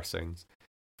car sounds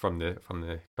from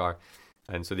the car,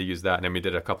 and so they used that, and then we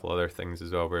did a couple other things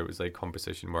as well where it was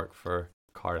composition work for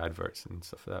car adverts and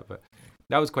stuff like that. But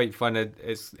that was quite fun.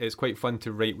 It's quite fun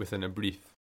to write within a brief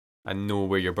and know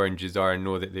where your boundaries are, and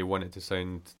know that they want it to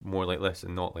sound more like this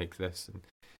and not like this, and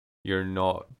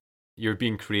you're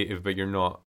being creative, but you're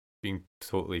not being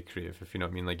totally creative, if you know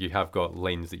what I mean. You have got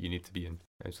lines that you need to be in.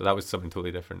 So that was something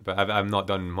totally different. But I've not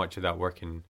done much of that work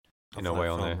in a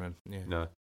while now. Yeah. No.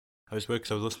 I was weird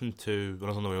because I was listening to, when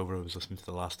I was on the way over, I was listening to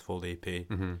the Last Fold EP.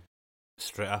 Mm-hmm.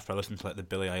 Straight after I listened to the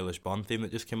Billie Eilish Bond theme that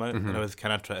just came out, Mm-hmm. and I was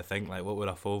kind of trying to think what would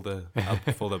I fold a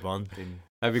Bond theme?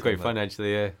 That'd be quite fun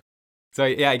actually, yeah. So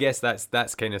yeah, I guess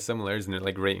that's kind of similar, isn't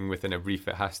it? Writing within a brief,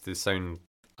 it has to sound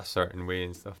a certain way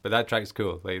and stuff. But that track's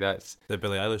cool. That's the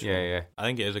Billie Eilish one. Yeah. I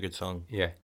think it is a good song. Yeah.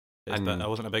 But I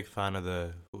wasn't a big fan of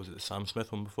the Sam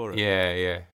Smith one before it.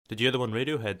 Yeah. Did you hear the one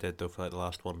Radiohead did though for the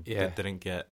last one? Yeah. That didn't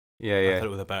get. Yeah. I thought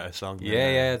it was a better song.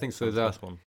 I think so as well.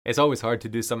 One. It's always hard to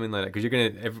do something like that because you're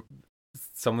gonna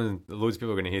loads of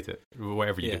people are gonna hate it,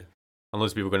 whatever you do, and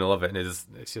loads of people are gonna love it, and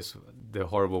it's just the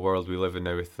horrible world we live in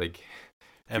now with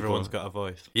everyone's got a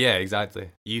voice. Yeah,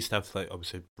 exactly. You used to have to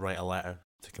obviously write a letter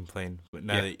to complain, but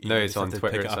now it's on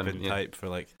Twitter. Pick it up and type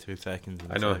for 2 seconds.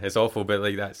 I know it's awful, but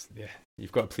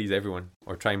you've got to please everyone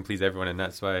or try and please everyone, and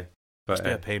that's why. But it's a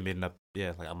bit of pain being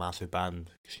a massive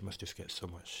band because you must just get so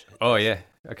much shit. Oh yeah,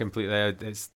 I completely.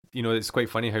 It's quite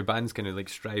funny how bands kind of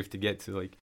strive to get to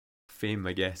fame,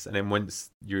 I guess, and then once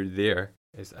you're there,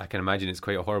 I can imagine it's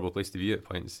quite a horrible place to be at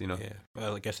points. Yeah.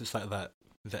 Well, I guess it's like that.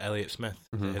 The Elliott Smith,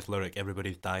 his lyric,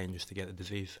 "Everybody's dying just to get the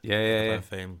disease." Yeah.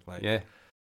 Fame.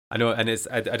 I know, and it's.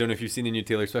 I don't know if you've seen the new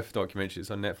Taylor Swift documentary.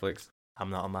 It's on Netflix. I'm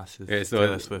not a massive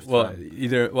Taylor Swift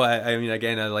fan.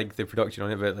 Again, I like the production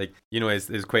on it, but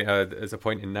there's quite a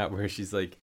point in that where she's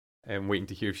waiting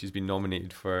to hear if she's been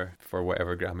nominated for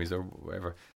whatever Grammys or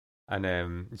whatever,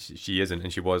 and she isn't,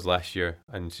 and she was last year,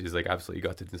 and she's absolutely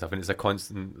gutted and stuff. And it's a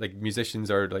constant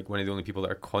musicians are one of the only people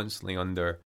that are constantly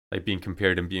under being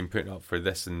compared and being put up for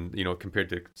this, and compared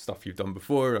to stuff you've done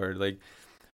before, or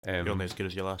you're only as good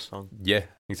as your last song. Yeah,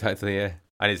 exactly. Yeah,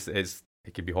 and it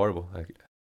could be horrible. I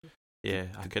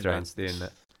could try and stay in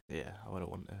that. Yeah, I wouldn't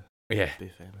want to. Yeah, be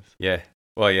famous. Yeah,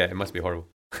 well, yeah, it must be horrible.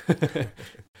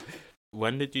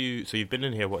 When did you? So you've been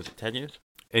in here. What is it? 10 years?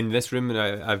 In this room,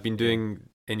 and I've been doing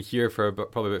in here for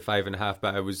probably about 5.5.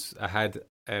 But I had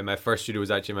my first studio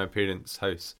was actually my parents'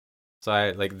 house,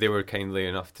 so they were kindly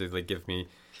enough to give me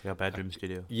a bedroom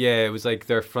studio. Yeah, it was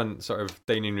their front sort of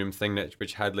dining room thing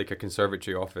which had a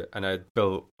conservatory off it, and I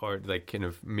built or kind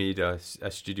of made a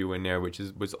studio in there, which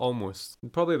was almost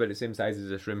probably about the same size as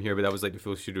this room here, but that was the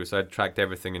full studio. So I tracked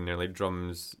everything in there,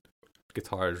 drums,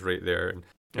 guitars right there. And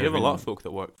you have a lot of folk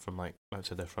that work from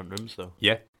outside their front rooms though.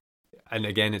 Yeah, and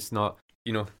again, it's not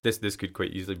you know, this could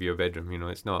quite easily be a bedroom. You know,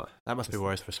 it's not. That must be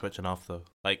worse for switching off though.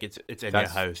 Like it's in your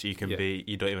That's- house. You can yeah. be.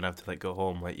 You don't even have to like go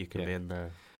home. Like you can Yeah. be in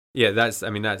there. Yeah, that's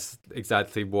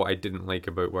exactly what I didn't like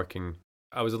about working.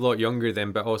 I was a lot younger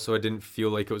then, but also I didn't feel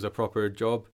like it was a proper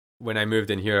job. When I moved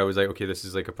in here, I was like, okay, this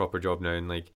is like a proper job now, and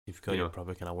like, You've got you your know,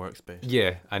 proper kind of workspace.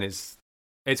 yeah, and it's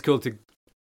cool to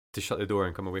shut the door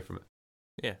and come away from it.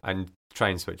 Yeah. And try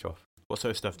and switch off. What sort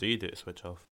of stuff do you do to switch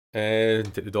off?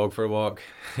 Take the dog for a walk.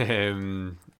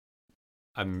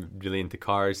 I'm really into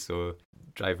cars, so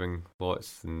driving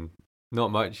lots and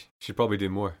not much. Should probably do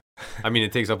more. I mean,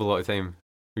 it takes up a lot of time.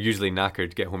 We're usually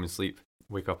knackered, get home and sleep,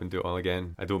 wake up and do it all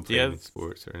again. I don't Do you play any have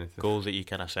sports or anything. Goals that you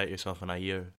kind of set yourself in a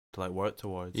year to like work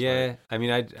towards. Yeah, like, I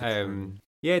mean,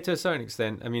 yeah, to a certain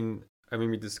extent. I mean,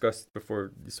 we discussed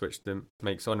before you switched the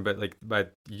mics on about like my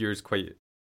year's quite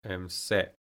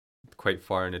set quite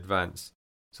far in advance.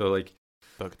 So like,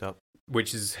 booked up.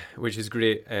 which is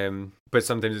great. But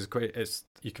sometimes it's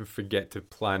you can forget to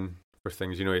plan for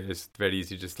things. You know, it's very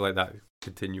easy just to let that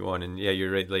continue on. And yeah,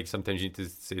 you're right. Like sometimes you need to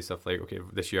say stuff like, okay,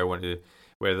 this year I want to,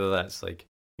 whether that's like,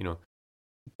 you know,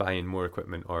 buying more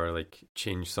equipment or like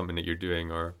change something that you're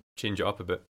doing or change it up a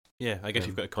bit. Yeah, I guess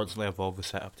you've got to constantly evolve the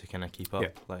setup to kind of keep up. Yeah.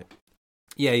 Like,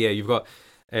 Yeah, you've got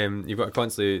to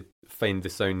constantly find the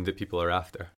sound that people are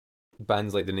after.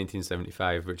 Bands like the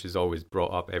 1975, which is always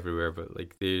brought up everywhere, but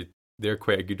like they're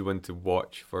quite a good one to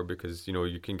watch for, because you know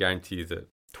you can guarantee that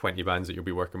 20 bands that you'll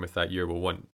be working with that year will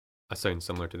want a sound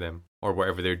similar to them or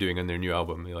whatever they're doing on their new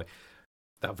album. You're like,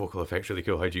 that vocal effect's really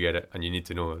cool. How'd you get it? And you need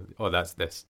to know, oh, that's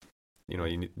this. You know,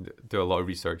 you need to do a lot of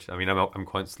research. I mean, I'm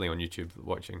constantly on YouTube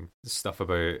watching stuff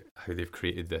about how they've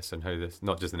created this and how this,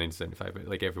 not just the 1975, but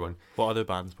like everyone. what other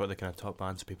bands? What are the kind of top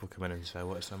bands people come in and say,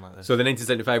 what is something like this? So the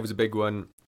 1975 was a big one,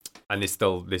 and they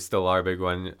still are a big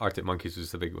one. Arctic Monkeys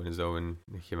was a big one as well when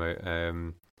they came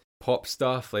out. Pop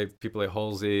stuff like people like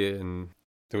Halsey, and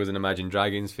there was an Imagine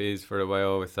Dragons phase for a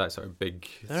while with that sort of big.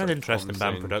 They're sort an of interesting pop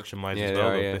band sound. production-wise Yeah, as they well.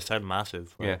 are, Though. yeah. They sound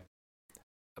massive. Like, Yeah,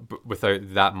 but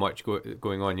without that much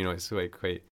going on, you know, it's like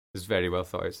quite. It's very well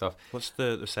thought out stuff. What's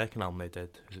the second album they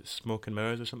did? Is it Smoke and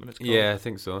Mirrors or something it's called? Yeah, I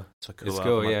think so. It's a cool it's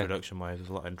album, cool, like, yeah. production-wise. There's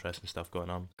a lot of interesting stuff going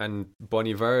on. And Bon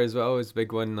Iver as well is a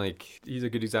big one. Like, he's a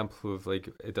good example of like,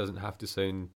 it doesn't have to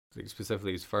sound, like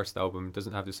specifically his first album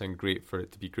doesn't have to sound great for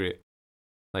it to be great.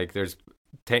 Like, there's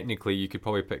technically you could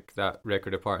probably pick that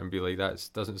record apart and be like, that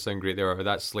doesn't sound great there, or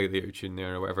that's slightly out of tune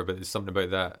there, or whatever. But there's something about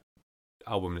that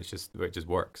album it just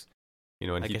works. You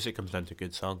know, and I guess it comes down to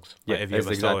good songs. Yeah, Like, if you have a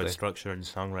exactly. solid structure and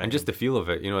songwriting. and just the feel of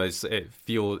it. You know,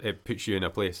 it puts you in a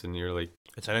place, and you're like,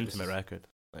 it's an intimate record.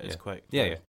 Like, it's Yeah. quite...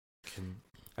 yeah. Can,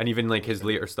 And even like his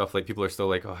later stuff, like people are still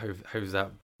like, oh, how's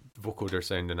that vocoder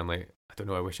sound? And I'm like, I don't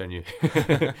know, I wish I knew.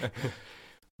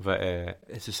 But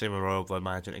it's the same with Royal Blood,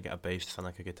 managing to get a bass to sound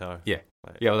like a guitar. Yeah.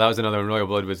 Like, yeah, well, that was another one. Royal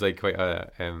Blood was like quite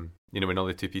a you know, when all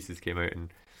the two pieces came out,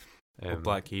 and or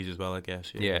Black Keys as well, I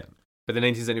guess. yeah. But the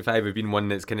 1975 have been one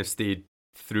that's kind of stayed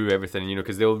through everything, you know,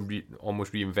 because they'll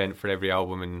almost reinvent for every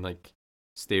album and like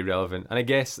stay relevant. And I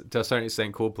guess to a certain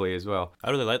extent Coldplay as well. I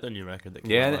really like their new record that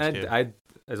came Yeah, out last year. I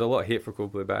there's a lot of hate for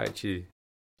Coldplay, but actually,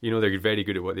 you know, they're very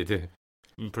good at what they do.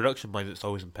 And production-wise, it's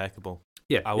always impeccable.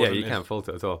 Yeah, I yeah, wasn't you as- can't fault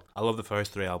it at all. I love the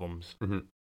first three albums, hmm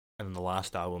and then the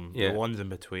last album. Yeah. The ones in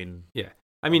between.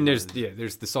 I mean, there's Others.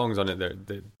 there's the songs on it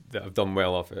that have done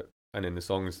well off it, and then the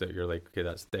songs that you're like, okay,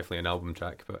 that's definitely an album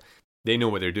track. But they know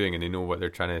what they're doing, and they know what they're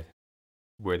trying to,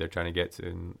 where they're trying to get to,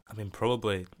 and I mean,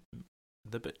 probably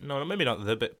maybe not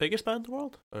the biggest band in the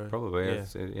world. Or, probably yeah. I'd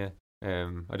say, yeah.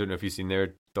 I don't know if you've seen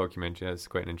their documentary. That's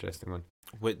quite an interesting one.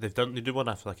 Wait, they do one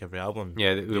after like every album.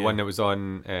 Yeah, the one that was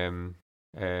on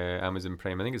Amazon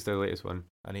Prime. I think it's their latest one.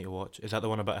 I need to watch. Is that the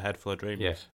one about A Head Full of Dreams?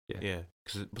 Yeah. Yeah.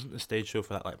 Because it wasn't the stage show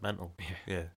for that like mental.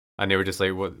 Yeah. And they were just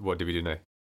like, what do we do now?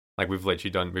 Like we've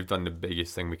done the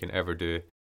biggest thing we can ever do.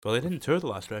 Well, they didn't tour the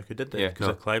last record, did they? Yeah, Because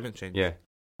no. of climate change. Yeah,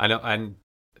 and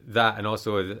that, and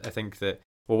also I think that,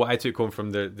 well, what I took home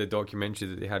from the documentary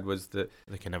that they had was that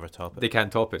They can never top it. they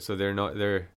can't top it, so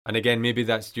and again, maybe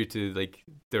that's due to like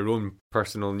their own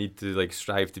personal need to like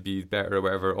strive to be better or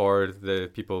whatever, or the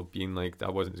people being like,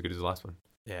 that wasn't as good as the last one.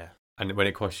 Yeah. And when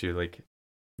it costs you like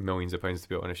millions of pounds to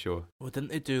be on a show, Well, didn't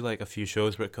they do like a few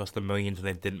shows where it cost them millions and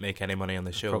they didn't make any money on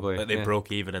the show? Probably, Like they yeah.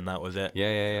 broke even and that was it.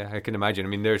 yeah, I can imagine. I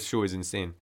mean, their show is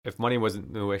insane. If money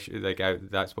wasn't no issue, like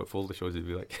that's what full the shows would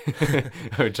be like.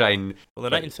 I would try and. Well,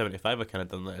 the 1975 I kind of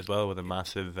done that as well with a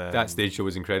massive. That stage show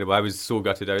was incredible. I was so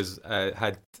gutted. I was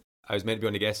meant to be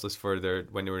on the guest list for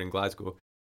when they were in Glasgow,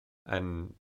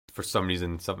 and for some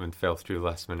reason something fell through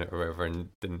last minute or whatever, and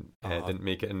didn't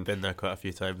make it. And Been there quite a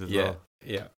few times as yeah, well.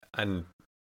 yeah, and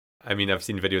I mean I've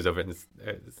seen videos of it, and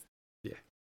it's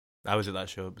I was at that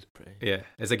show. It was pretty. Yeah,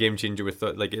 it's a game changer with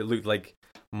like it looked like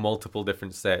multiple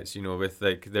different sets. With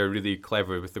like they're really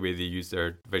clever with the way they use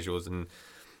their visuals and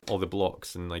all the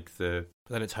blocks and like the.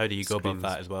 But then it's how do you go above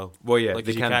that as well? Well, yeah, like,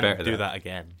 they can't better do that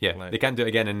again. Yeah, like, they can't do it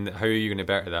again, and how are you going to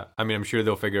better that? I mean, I'm sure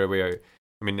they'll figure a way out.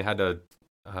 I mean, they had a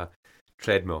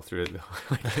treadmill through it.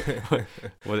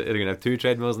 Well, are they going to have 2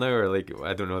 treadmills now, or like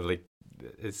I don't know, like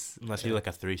it's unless you like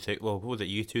a 360. Well, what was it?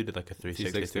 You two did like a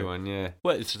 360 one, yeah.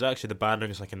 Well, it's actually the band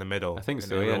is like in the middle. I think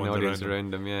so. Yeah, and the audience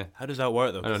around them. Yeah. How does that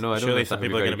work though? I don't know. Surely some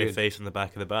people are going to be facing the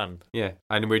back of the band. Yeah,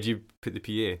 and where do you put the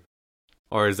PA?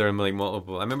 Or is there like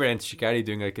multiple? I remember Enter Shikari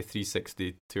doing like a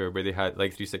 360 tour where they had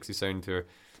like 360 sound tour,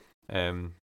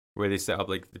 where they set up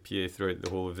like the PA throughout the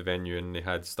whole of the venue and they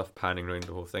had stuff panning around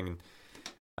the whole thing. And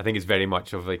I think it's very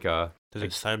much of like a. Does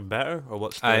it sound better or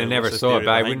what's? I never saw it,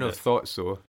 but I wouldn't have thought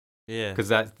so. Yeah, because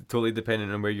that's totally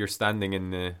dependent on where you're standing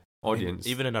in the audience. I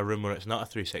mean, even in a room where it's not a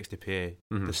 360 PA,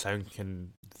 the sound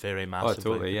can vary massively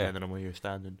totally, depending on where you're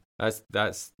standing.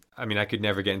 That's. I mean, I could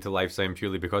never get into live sound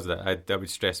purely because of that. That would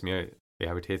stress me out. Yeah,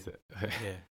 I would hate it.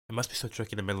 Yeah, it must be so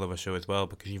tricky in the middle of a show as well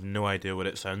because you've no idea what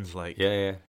it sounds like.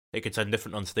 Yeah. It could sound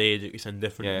different on stage. It could sound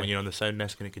different when you're on the sound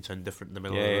desk, and it could sound different in the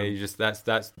middle. of the room. You just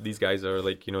that's these guys are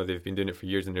like they've been doing it for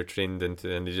years and they're trained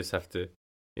into and they just have to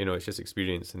it's just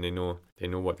experience and they know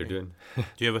what they're doing. Do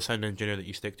you have a sound engineer that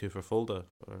you stick to for Fulda?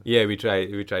 Or? Yeah, we try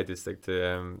to stick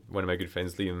to one of my good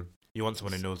friends, Liam. You want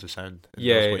someone who knows the sound, and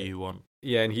knows what you want.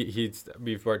 Yeah, and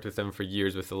we've worked with him for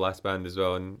years with the last band as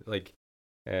well, and like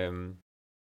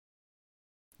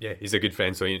yeah, he's a good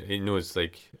friend, so he knows,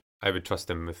 like, I would trust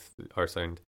him with our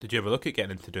sound. Did you ever look at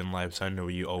getting into doing live sound, or were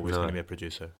you always going to be a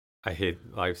producer? I hate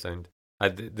live sound.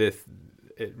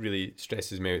 It really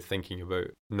stresses me out thinking about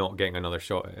not getting another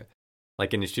shot at it.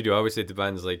 Like, in the studio, I always say to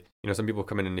bands, like, some people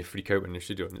come in and they freak out in the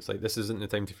studio, and it's like, this isn't the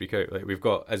time to freak out. Like, we've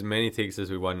got as many takes as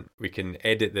we want. We can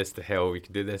edit this to hell. We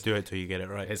can do this. Do it till you get it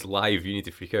right. It's live. You need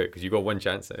to freak out because you've got one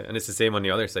chance at it. And it's the same on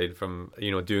the other side from,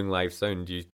 doing live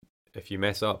sound. If you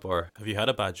mess up or... Have you had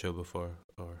a bad show before?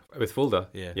 Or with Fulda?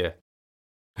 Yeah.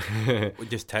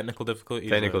 Just technical difficulties?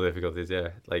 Difficulties, yeah.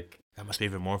 Like, that must be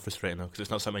even more frustrating though, because it's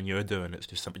not something you're doing, it's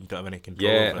just something you don't have any control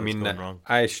over. Yeah, I mean,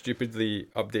 I stupidly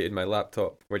updated my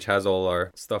laptop, which has all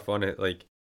our stuff on it, like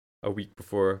a week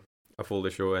before a Fulda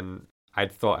show, and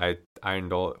I'd thought I'd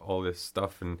ironed all this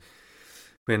stuff, and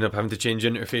we ended up having to change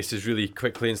interfaces really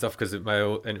quickly and stuff because my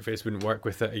old interface wouldn't work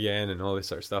with it again and all this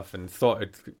sort of stuff, and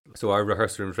so our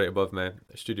rehearsal room's right above my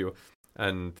studio,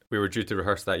 and we were due to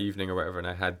rehearse that evening or whatever, and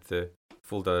I had the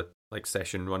Fulda like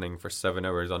session running for 7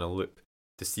 hours on a loop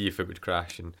to see if it would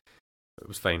crash, and it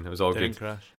was fine. It was all Didn't good.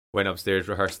 Crash. Went upstairs,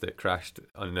 rehearsed it, crashed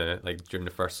on during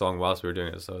the first song whilst we were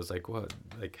doing it. So I was like, "What?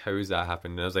 Like, how has that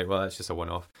happened?" And I was like, "Well, that's just a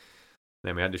one-off." And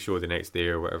then we had the show the next day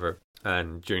or whatever,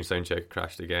 and during soundcheck, it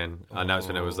crashed again, and that's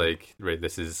when I was like, "Right,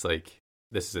 this is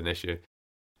an issue,"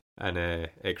 and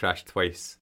it crashed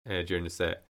twice during the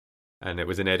set, and it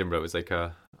was in Edinburgh. It was like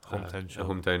a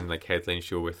hometown like headline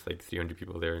show with like 300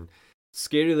 people there, and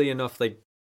scarily enough, like,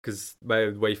 because my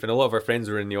wife and a lot of our friends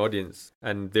were in the audience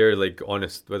and they're like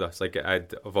honest with us. Like,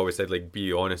 I've always said, like,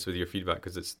 be honest with your feedback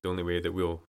because it's the only way that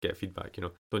we'll get feedback,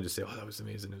 don't just say, "Oh, that was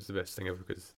amazing, it was the best thing ever,"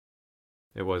 because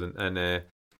it wasn't. And I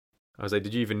was like,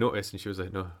 "Did you even notice?" And she was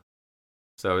like, "No."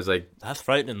 So I was like, that's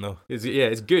frightening though.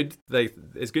 It's good. Like,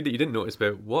 it's good that you didn't notice,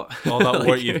 but what? All that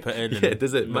work you've put in. Yeah,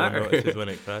 does it matter? When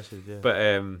it crashes, yeah.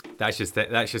 But that's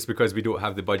just because we don't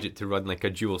have the budget to run like a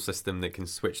dual system that can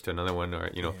switch to another one, or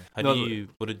Yeah.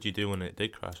 What did you do when it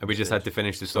did crash? We just had to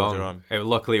finish the song.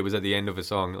 Luckily, it was at the end of a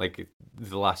song, like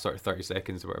the last sort of 30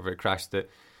 seconds or whatever. It crashed it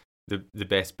the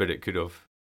best bit it could have,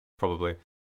 probably.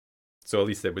 So at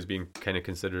least it was being kind of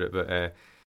considerate. But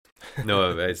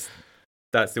no,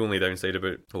 that's the only downside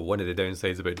about, well, one of the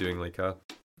downsides about doing like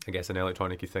an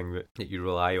electronic-y thing that you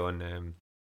rely on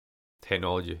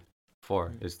technology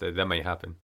for, is that might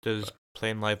happen. Does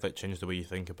playing live change the way you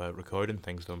think about recording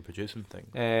things though and producing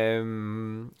things?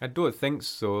 I don't think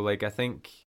so. Like,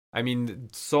 I mean,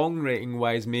 songwriting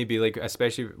wise, maybe, like,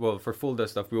 especially, well, for Fulda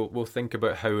stuff, we'll think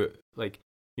about how, like,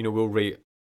 we'll write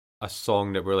a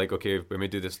song that we're like, okay, when we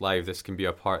do this live, this can be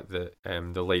a part that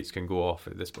the lights can go off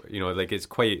at this point. Like, it's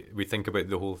quite, we think about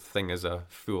the whole thing as a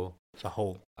full.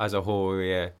 As a whole,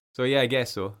 yeah. So yeah, I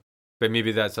guess so. But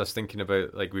maybe that's us thinking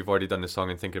about, like, we've already done the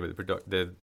song and thinking about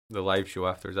the live show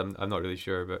afterwards. I'm not really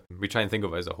sure, but we try and think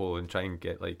of it as a whole and try and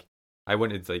get, like, I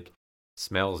wanted, like,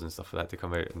 smells and stuff like that to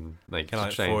come out and, like,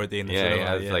 kind of like 4D in the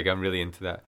cinema. Yeah, like, I'm really into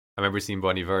that. I remember seeing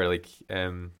Bon Iver, like,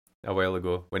 a while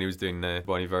ago when he was doing the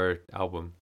Bon Iver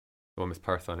album, the one with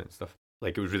Perth on it and stuff.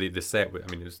 Like, it was really, the set,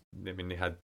 they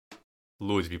had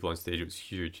loads of people on stage. It was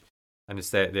huge. and the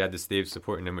set, they had the stage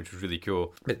supporting them, which was really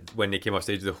cool. But when they came off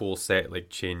stage, the whole set like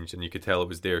changed, and you could tell it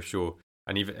was their show.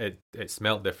 And even it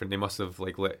smelled different. They must have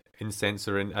like lit incense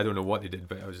or I don't know what they did,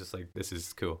 but I was just like, this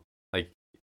is cool. Like,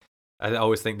 I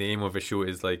always think the aim of a show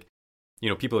is like,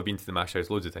 people have been to the Mash House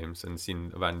loads of times and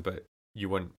seen a band, but you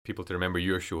want people to remember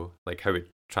your show, like how it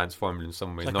transformed in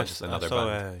some way, not just another band.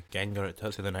 I saw Gengar at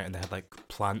Tuts the other night, and they had like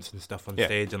plants and stuff on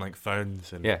stage and like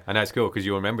ferns. And and that's cool because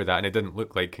you'll remember that, and it didn't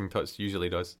look like King Tut's usually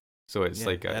does. So it's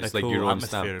like it's like cool your own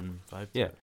atmosphere stamp. and vibe. Yeah,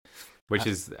 which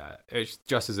is it's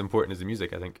just as important as the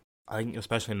music, I think. I think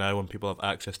especially now when people have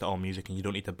access to all music and you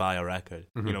don't need to buy a record,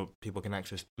 people can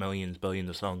access millions, billions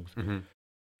of songs.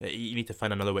 You need to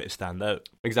find another way to stand out.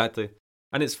 Exactly.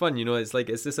 And it's fun, it's like,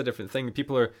 it's just a different thing.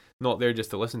 People are not there just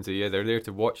to listen to you, they're there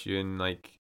to watch you, and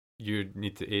like, you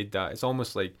need to aid that. It's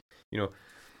almost like, you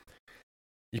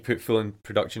put full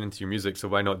production into your music, so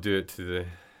why not do it to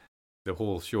the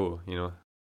whole show, It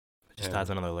just adds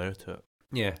another layer to it.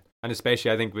 Yeah. And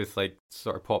especially I think with like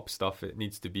sort of pop stuff, it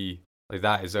needs to be like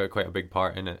that is quite a big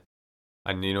part in it.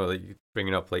 And like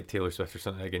bringing up like Taylor Swift or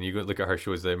something again, you go look at her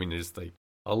shows. I mean, there's like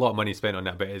a lot of money spent on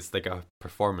that, but it's like a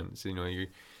performance.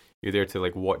 You're there to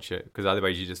like watch it, because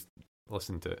otherwise you just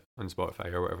listen to it on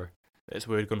Spotify or whatever. It's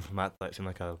weird going from that like seem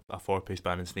like a 4-piece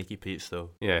band in Sneaky Pete's though.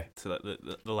 Yeah. To like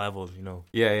the levels,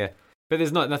 Yeah. But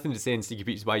there's nothing to say in Sneaky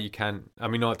Pete's why you can't. I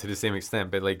mean, not to the same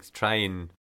extent, but like try and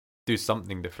do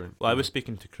something different. Well, I was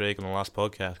speaking to Craig on the last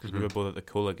podcast because we were both at the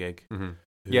Cola gig.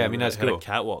 Yeah, I mean, that's had cool. A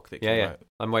catwalk that came out.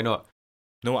 And why not?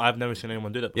 No, I've never seen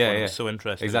anyone do that before. I'm so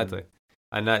interested. Exactly.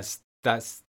 And that's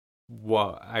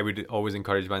what I would always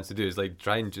encourage bands to do, is like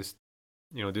try and just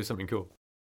do something cool.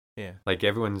 Yeah. Like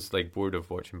everyone's like bored of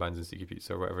watching bands in Sticky Pete's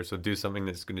or whatever, so do something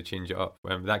that's going to change it up.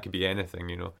 That could be anything,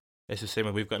 It's the same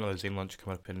when we've got another Zane lunch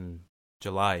coming up in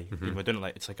July. We're doing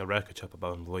it's like a record shop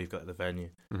above and below. You've got the venue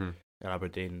in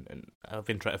Aberdeen, and I've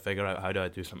been trying to figure out how do I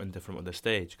do something different with the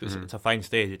stage, because it's a fine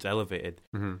stage, it's elevated,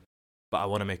 but I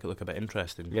want to make it look a bit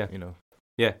interesting. Yeah.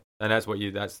 Yeah, and that's what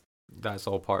that's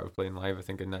all part of playing live, I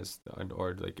think, and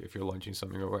or like if you're launching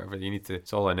something or whatever,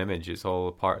 it's all an image, it's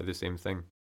all part of the same thing,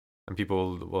 and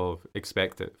people will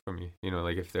expect it from you.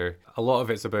 Like if a lot of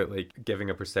it's about like giving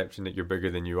a perception that you're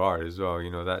bigger than you are as well.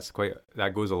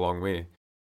 That goes a long way.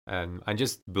 And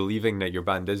just believing that your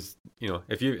band is,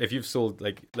 if you've sold,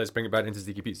 like, let's bring it back into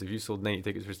Sneaky Pete's, if you sold 90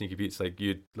 tickets for Sneaky Pete's, like,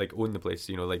 you like own the place,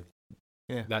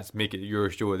 that's make it your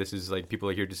show. This is like, people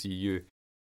are here to see you.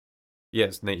 Yeah,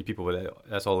 it's 90 people, but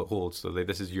that's all it holds. So like,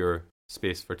 this is your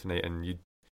space for tonight, and you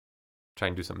try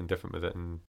and do something different with it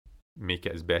and make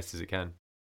it as best as it can.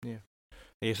 Yeah.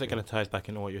 I guess it kind of ties back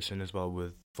into what you're saying as well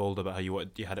with Fold, about how you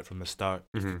had it from the start,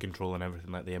 control and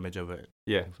everything, like the image of it.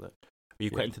 Yeah. Are you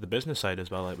quite into the business side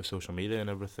as well, like with social media and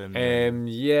everything?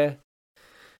 Yeah.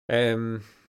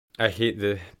 I hate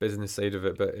the business side of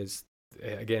it, but it's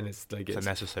like it's a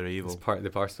necessary evil. It's part of the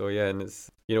parcel, yeah. And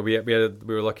it's we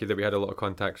were lucky that we had a lot of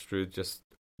contacts through just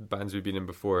bands we've been in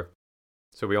before,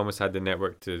 so we almost had the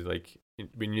network to like,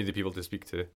 we knew the people to speak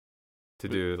to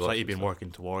do. It's like you've been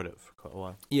working toward it for quite a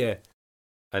while. Yeah,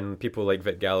 and people like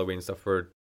Vic Galloway and stuff were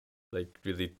like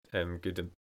really good at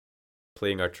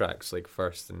playing our tracks like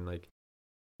first, and like.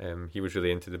 He was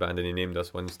really into the band, and he named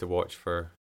us ones to watch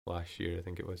for last year, I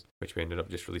think it was, which we ended up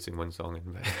just releasing one song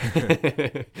in.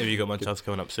 Have you got much else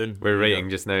coming up soon? We're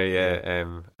writing just now, yeah.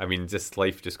 I mean, just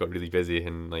life just got really busy,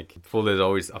 and like Fold is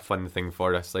always a fun thing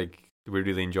for us. Like, we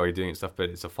really enjoy doing stuff, but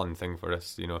it's a fun thing for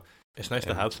us, It's nice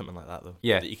to have something like that, though.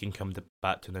 Yeah, that you can come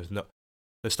back to. There's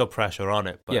still pressure on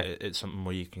it, but it's something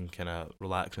where you can kind of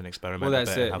relax and experiment a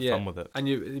bit and have fun with it. And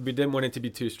we didn't want it to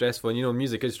be too stressful. And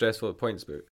music is stressful at points,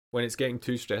 but when it's getting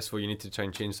too stressful, you need to try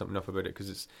and change something up about it, because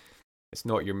it's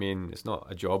not your main, it's not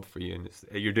a job for you, and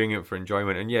you're doing it for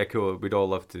enjoyment. And yeah, cool, we'd all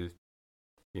love to,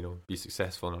 be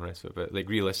successful and all the rest of it, but like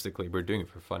realistically, we're doing it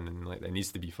for fun, and like it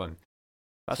needs to be fun.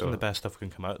 That's when the best stuff can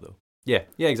come out, though. Yeah,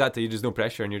 exactly. There's no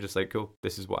pressure, and you're just like, cool,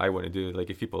 this is what I want to do. Like,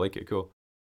 if people like it, cool.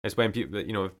 It's when people,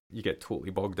 you get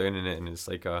totally bogged down in it, and it's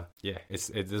like,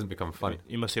 it doesn't become fun.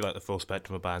 You must see like the full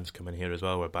spectrum of bands coming here as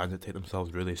well, where bands that take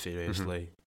themselves really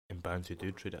seriously. And bands who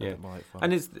do treat it a bit more like fun.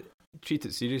 And treat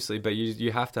it seriously, but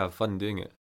you have to have fun doing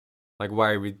it. Like,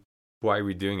 why are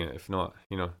we doing it if not?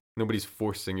 Nobody's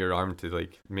forcing your arm to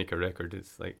like make a record.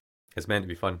 It's like, it's meant to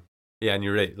be fun. Yeah, and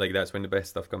you're right. Like, that's when the best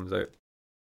stuff comes out.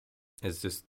 It's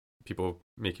just people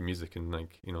making music and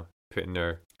like, putting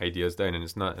their ideas down, and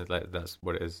it's not like that's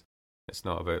what it is. It's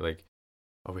not about like,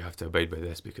 oh, we have to abide by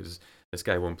this because this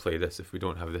guy won't play this if we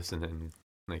don't have this in it, and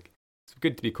like. It's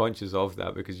good to be conscious of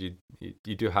that, because you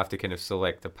do have to kind of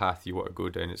select the path you want to go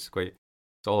down. It's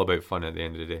all about fun at the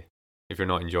end of the day. If you're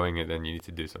not enjoying it, then you need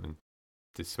to do something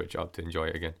to switch up to enjoy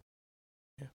it again.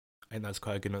 I think that's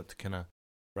quite a good note to kind of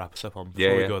wrap us up on.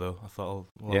 Before we go, though, I thought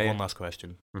we'll have one last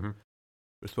question. Mm-hmm.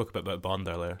 We spoke a bit about Bond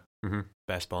earlier. Mm-hmm.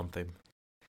 Best Bond theme.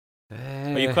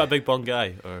 Are you quite a big Bond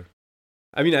guy? Or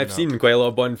I mean, I've seen quite a lot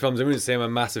of Bond films. I wouldn't say I'm a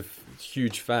massive,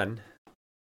 huge fan.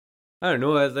 I don't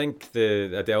know. I think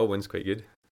the Adele one's quite good.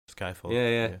 Skyfall.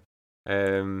 Yeah.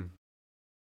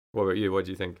 What about you? What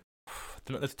do you think?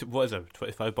 What is it?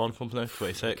 25 Bond films now?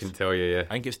 26? I can tell you, yeah.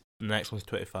 I think the next one's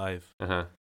 25. Uh-huh.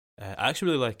 I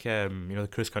actually really like, the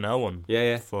Chris Cornell one.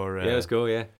 Yeah. For, let's go,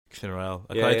 yeah. Casino Royale.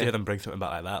 I'd like to hear them bring something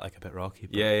back like that, like a bit rocky.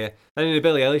 But... Yeah. I mean, the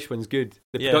Billie Eilish one's good.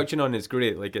 The production on it's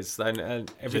great. Like, it's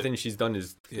and everything she's done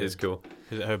is cool.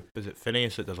 Is it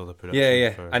Phineas that does all the production?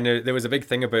 Yeah. And there was a big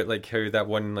thing about, like, how that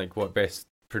one, like, what best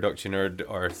production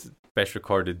or best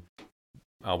recorded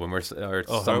album or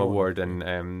some award,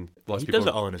 and lots of people does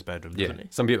it all in his bedroom,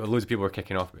 doesn't he? Loads of people were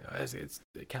kicking off.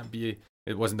 It can't be.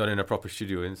 It wasn't done in a proper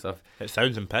studio and stuff. It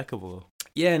sounds impeccable, though.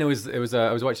 Yeah, and it was.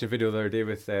 I was watching a video the other day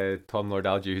with Tom Lord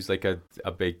Alge, who's like a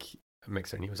big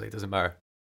mixer, and he was like, "It doesn't matter.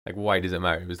 Like, why does it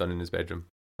matter? It was done in his bedroom.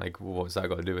 Like, what's that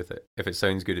got to do with it? If it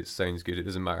sounds good, it sounds good. It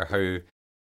doesn't matter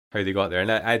how they got there."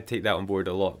 And I'd take that on board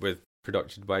a lot with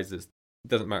production wise. It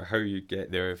doesn't matter how you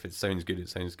get there. If it sounds good, it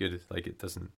sounds good. Like, it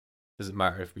doesn't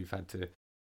matter if we've had to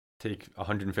take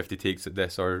 150 takes at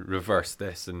this or reverse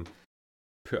this and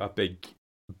put a big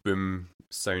boom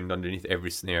sound underneath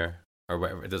every snare or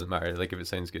whatever. It doesn't matter. Like, if it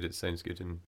sounds good, it sounds good.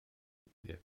 And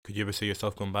yeah. Could you ever see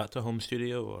yourself going back to a home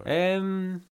studio? Or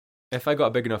if I got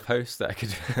a big enough house that I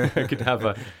could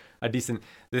have a decent.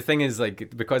 The thing is,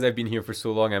 like, because I've been here for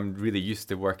so long, I'm really used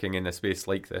to working in a space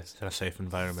like this. In a safe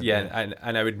environment. Yeah.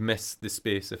 And I would miss the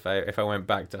space if I went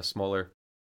back to a smaller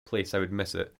place. I would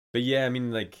miss it. But yeah, I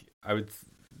mean, like, I would,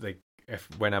 like, if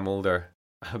when I'm older,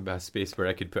 I have a space where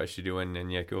I could put a studio in,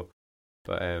 and go.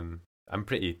 But I'm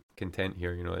pretty content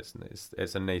here.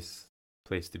 It's a nice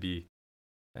place to be,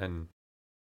 and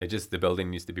the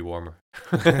building needs to be warmer.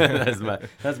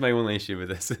 that's my only issue with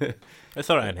this. It's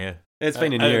all right in here. It's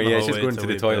fine in here. Yeah, it's just going to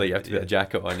the toilet. You have to put a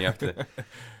jacket on. You have to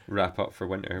wrap up for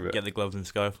winter. But get the gloves and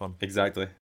scarf on. Exactly.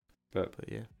 But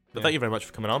yeah. But thank you very much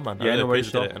for coming on, man. Yeah, I really no worries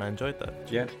at all. appreciate it, and I enjoyed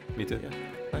that. Yeah, me too. Yeah.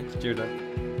 Thanks. Cheers,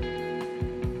 man.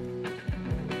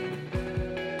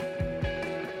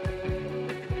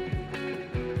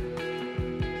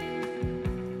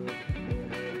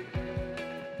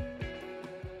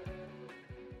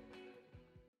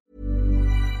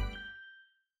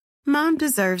 Mom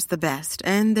deserves the best,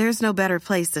 and there's no better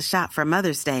place to shop for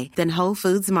Mother's Day than Whole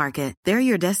Foods Market. They're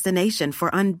your destination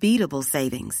for unbeatable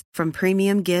savings, from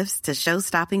premium gifts to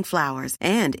show-stopping flowers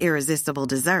and irresistible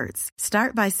desserts.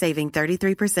 Start by saving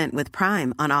 33% with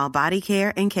Prime on all body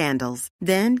care and candles.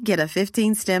 Then get a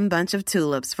 15-stem bunch of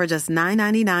tulips for just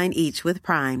 $9.99 each with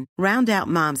Prime. Round out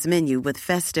Mom's menu with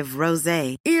festive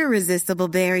rosé, irresistible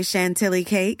berry chantilly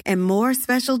cake, and more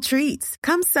special treats.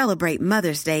 Come celebrate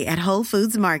Mother's Day at Whole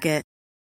Foods Market.